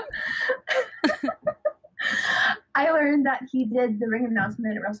 I learned that he did the ring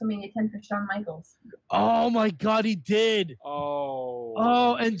announcement at WrestleMania 10 for Shawn Michaels. Oh my God, he did. Oh.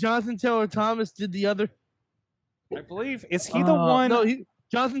 Oh, and Jonathan Taylor Thomas did the other. I believe, is he the one? No,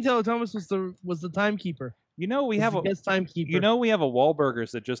 Jonathan Taylor Thomas was the timekeeper. You know, we have a timekeeper. You know, we have a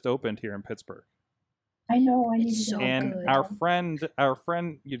Wahlburgers that just opened here in Pittsburgh. I know. I need It's to so go. And good. our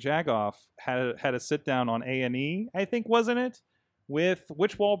friend Yajagoff had a sit down on A&E, I think, wasn't it? With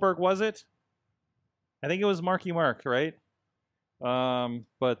which Wahlberg was it? I think it was Marky Mark, right?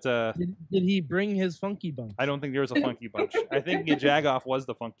 But Did he bring his funky bunch? I don't think there was a funky bunch. I think Yajagoff was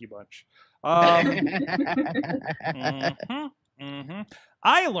the funky bunch.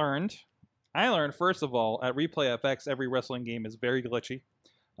 I learned first of all at Replay FX, every wrestling game is very glitchy.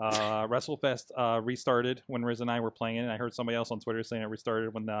 WrestleFest restarted when Riz and I were playing it, and I heard somebody else on Twitter saying it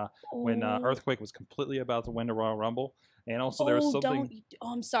restarted when Earthquake was completely about to win the Royal Rumble, and also there was something.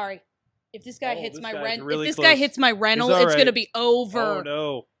 I'm sorry. If this guy hits this my guy's rent, really if this close. guy hits my rental, He's all it's gonna right. be over. Oh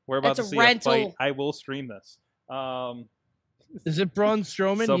no, we're about That's to a see rental. a fight. I will stream this. Is it Braun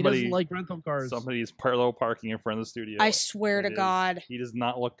Strowman? He Somebody- doesn't like rental cars. Somebody's parallel parking in front of the studio. I swear to It is- God. he does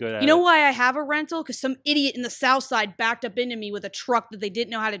not look good at You know it. why I have a rental? Because some idiot in the South Side backed up into me with a truck that they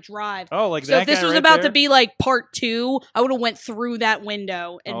didn't know how to drive. Oh, like So that if this guy was right about there? to be like part 2, I would have went through that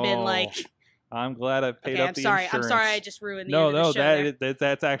window and been Oh, like, I'm glad I paid okay, up I'm the sorry. insurance. I'm sorry I just ruined the No, end of the show there.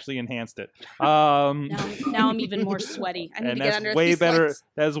 that's actually enhanced it. Now I'm even more sweaty. I need and to get that's under way these better. lights.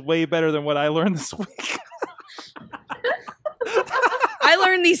 That's way better than what I learned this week. I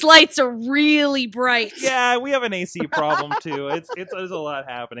learned these lights are really bright. Yeah, we have an AC problem too. There's a lot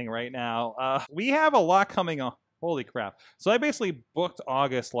happening right now. We have a lot coming on. Holy crap. So I basically booked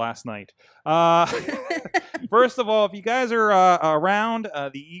August last night. First of all, if you guys are around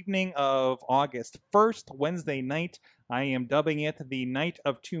the evening of August 1st, Wednesday night, I am dubbing it the night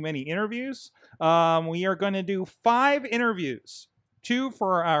of too many interviews. We are going to do 5 interviews. 2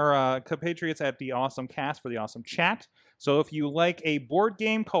 for our compatriots at the Awesome Cast for the Awesome Chat. So if you like a board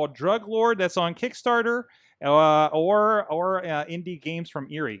game called Drug Lord that's on Kickstarter, or indie games from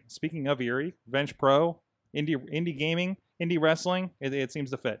Erie. Speaking of Erie, Venge Pro, indie gaming, indie wrestling, it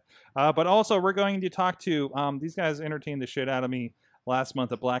seems to fit. But also we're going to talk to these guys entertained the shit out of me last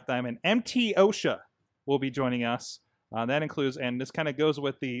month at Black Diamond. MT OSHA will be joining us. That includes, and this kind of goes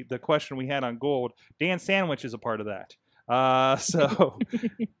with the question we had on Gold, Dan Sandwich is a part of that. So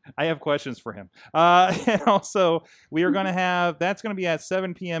I have questions for him. And also, we are going to have that's going to be at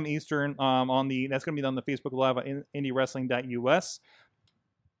 7 p.m. Eastern. That's going to be on the Facebook Live at IndyWrestling.us.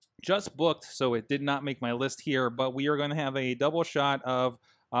 Just booked, so it did not make my list here. But we are going to have a double shot of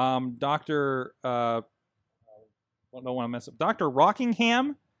Dr. I don't want to mess up. Dr.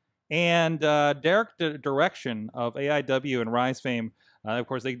 Rockingham and Derek Direction of AIW and Rise fame. Of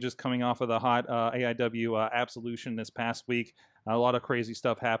course, they just coming off of the hot AIW Absolution this past week. A lot of crazy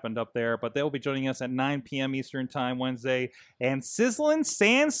stuff happened up there, but they'll be joining us at 9 p.m. Eastern Time Wednesday. And Sizzlin'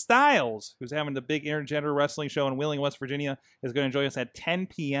 Sand Styles, who's having the big intergender wrestling show in Wheeling, West Virginia, is going to join us at 10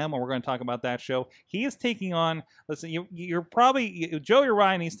 p.m. and we're going to talk about that show. He is taking on, listen, you're probably, Joey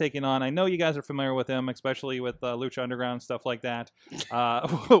Ryan he's taking on. I know you guys are familiar with him, especially with Lucha Underground and stuff like that.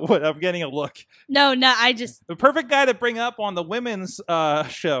 I'm getting a look. No, I just... The perfect guy to bring up on the women's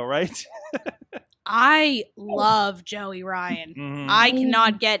show, right? I love Joey Ryan. Mhm.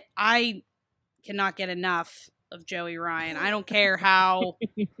 I cannot get enough of Joey Ryan. I don't care how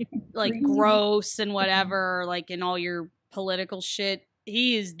like gross and whatever, like in all your political shit.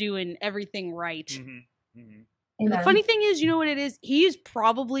 He is doing everything right. Mm-hmm. Mm-hmm. And the funny thing is, you know what it is? He is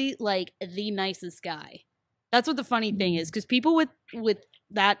probably like the nicest guy. That's what the funny thing is, because people with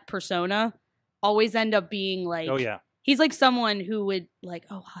that persona always end up being like, Oh yeah. He's like someone who would like,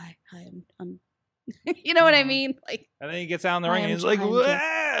 oh hi, I'm you know what I mean? Like, and then he gets out in the I ring am and he's like, trying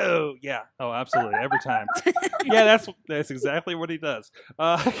whoa! Yeah. Oh, absolutely. Every time. Yeah, that's exactly what he does.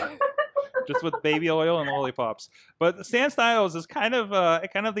 Just with baby oil and lollipops. But Stan Styles is kind of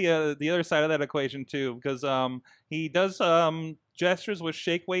the other side of that equation too, because he does gestures with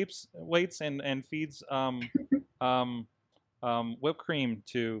shake weights and feeds whipped cream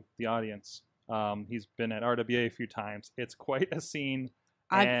to the audience. He's been at RWA a few times. It's quite a scene.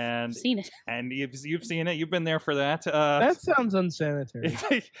 I've seen it. And you've seen it. You've been there for that. That sounds unsanitary.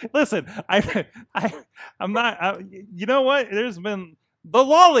 Listen, I'm not. You know what? There's been the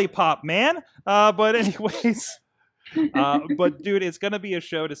lollipop man. But anyways, but dude, it's gonna be a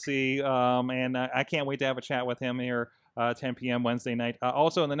show to see. And I can't wait to have a chat with him here. 10 p.m. Wednesday night.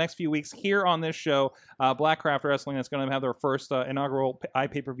 Also, in the next few weeks here on this show, Blackcraft Wrestling is going to have their first inaugural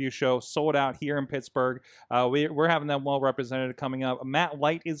iPay-per-view show sold out here in Pittsburgh. We're having them well represented coming up. Matt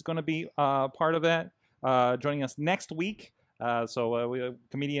Light is going to be part of that, joining us next week.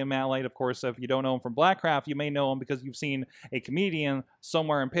 Comedian Matt Light, of course, if you don't know him from Blackcraft, you may know him because you've seen a comedian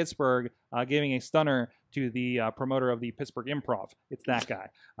somewhere in Pittsburgh giving a stunner to the promoter of the Pittsburgh Improv. It's that guy.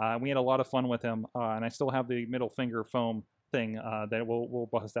 We had a lot of fun with him, and I still have the middle finger foam thing that we'll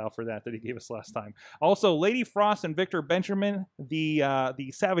bust out for that he gave us last time. Also, Lady Frost and Victor Benjamin, the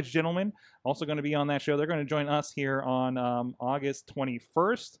Savage Gentleman, also going to be on that show. They're going to join us here on August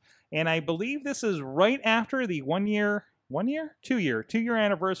 21st, and I believe this is right after the two-year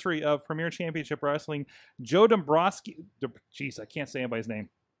anniversary of Premier Championship Wrestling. Joe Dombrowski, jeez, I can't say anybody's name.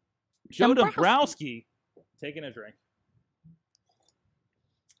 Joe Dombrowski, taking a drink.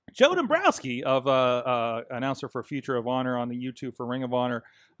 Joe Dombrowski, of announcer for Future of Honor on the YouTube for Ring of Honor,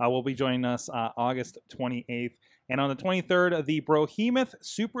 will be joining us August 28th. And on the 23rd, the Brohemoth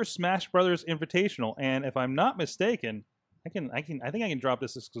Super Smash Brothers Invitational. And if I'm not mistaken, I think I can drop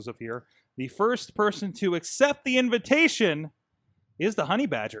this exclusive here. The first person to accept the invitation is the Honey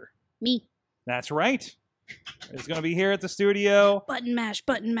Badger. Me. That's right. It's going to be here at the studio. Button mash,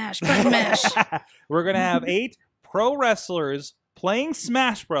 button mash, button mash. We're going to have 8 pro wrestlers playing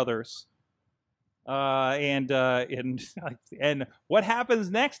Smash Brothers. And what happens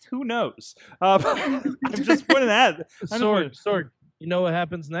next? Who knows? I'm just putting that. Sorg, you know what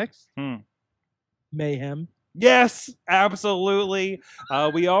happens next? Mayhem. Yes, absolutely.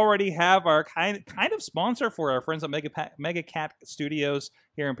 We already have our kind of sponsor for our friends at Mega Cat Studios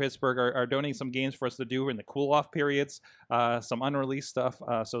here in Pittsburgh are donating some games for us to do in the cool-off periods, some unreleased stuff.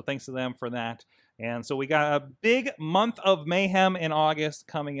 So thanks to them for that. And so we got a big month of mayhem in August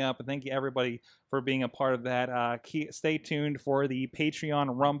coming up. And thank you, everybody, for being a part of that. Stay tuned for the Patreon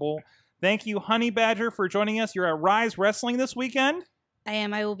Rumble. Thank you, Honey Badger, for joining us. You're at Rise Wrestling this weekend? I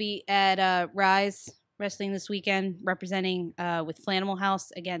am. I will be at Rise Wrestling this weekend, representing with Flanimal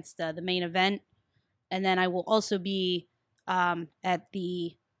House against the main event. And then I will also be at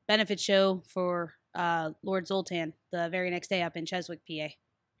the benefit show for Lord Zoltan the very next day up in Cheswick, PA.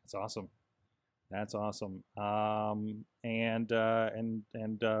 That's awesome. That's awesome. And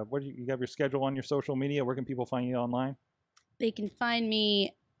what do you have your schedule on your social media? Where can people find you online? They can find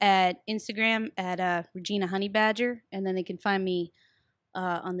me at Instagram at Regina Honey Badger, and then they can find me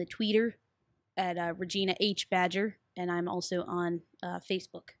on the Twitter at Regina H Badger, and I'm also on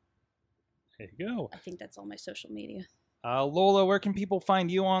Facebook. There you go. I think that's all my social media. Lola, where can people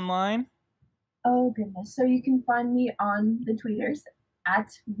find you online? Oh goodness. So you can find me on the tweeters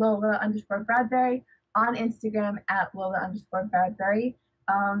at Lola_Bradbury, on Instagram at Lola_Bradbury.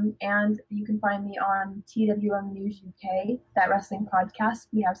 And you can find me on TWM News UK, that wrestling podcast.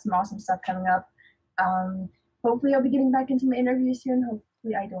 We have some awesome stuff coming up. Hopefully I'll be getting back into my interviews soon.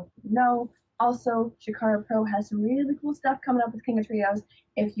 Hopefully, I don't know. Also, Shikara Pro has some really cool stuff coming up with King of Trios.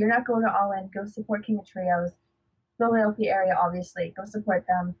 If you're not going to All In, go support King of Trios. Philadelphia area, obviously. Go support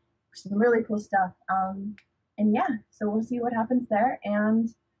them. Some really cool stuff. And yeah, so we'll see what happens there. And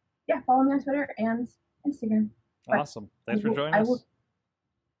yeah, follow me on Twitter and Instagram. Awesome. Thanks for joining us.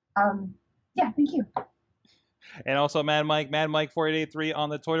 Yeah, thank you. And also Mad Mike 4883 on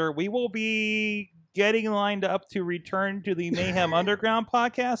the Twitter. We will be getting lined up to return to the Mayhem Underground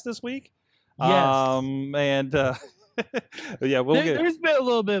podcast this week. Yes. Yeah, There's been a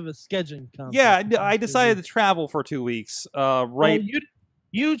little bit of a scheduling conflict. Yeah, I decided to travel for 2 weeks. Right. Well,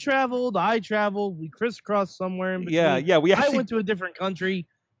 you traveled, I traveled, we crisscrossed somewhere in between. Yeah, I went to a different country.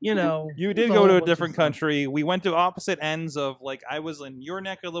 You know, you did go to a different country. We went to opposite ends of, like, I was in your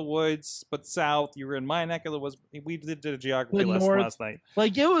neck of the woods, but south. You were in my neck of the woods. We did a geography lesson last night.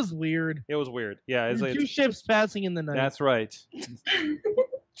 Like, it was weird. It was weird. Yeah, it's two ships passing in the night. That's right.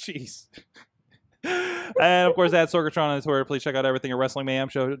 Jeez. And of course, that's Sorgatron on Twitter. Please check out everything at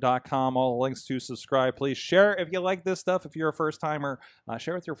WrestlingMayhemShow.com. All the links to subscribe. Please share if you like this stuff. If you're a first timer,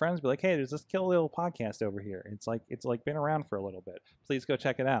 share with your friends. Be like, hey, there's this Kill Little podcast over here. It's like been around for a little bit. Please go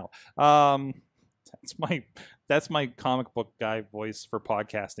check it out. That's my comic book guy voice for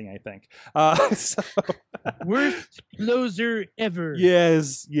podcasting, I think. Worst closer ever.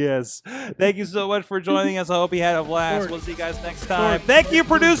 Yes. Thank you so much for joining us. I hope you had a blast. We'll see you guys next time. Thank you,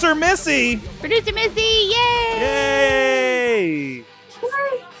 Producer Missy. Producer Missy, yay! Yay!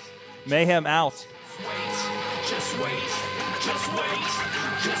 Mayhem out. Just wait. Wait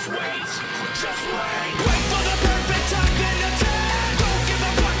for the perfect time, then attack. Don't give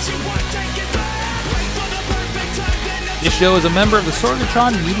up what you want, take it back. Wait for the perfect time, then attack. This show is a member of the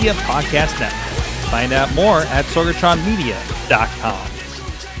Sorgatron Media Podcast Network. Find out more at sorgatronmedia.com.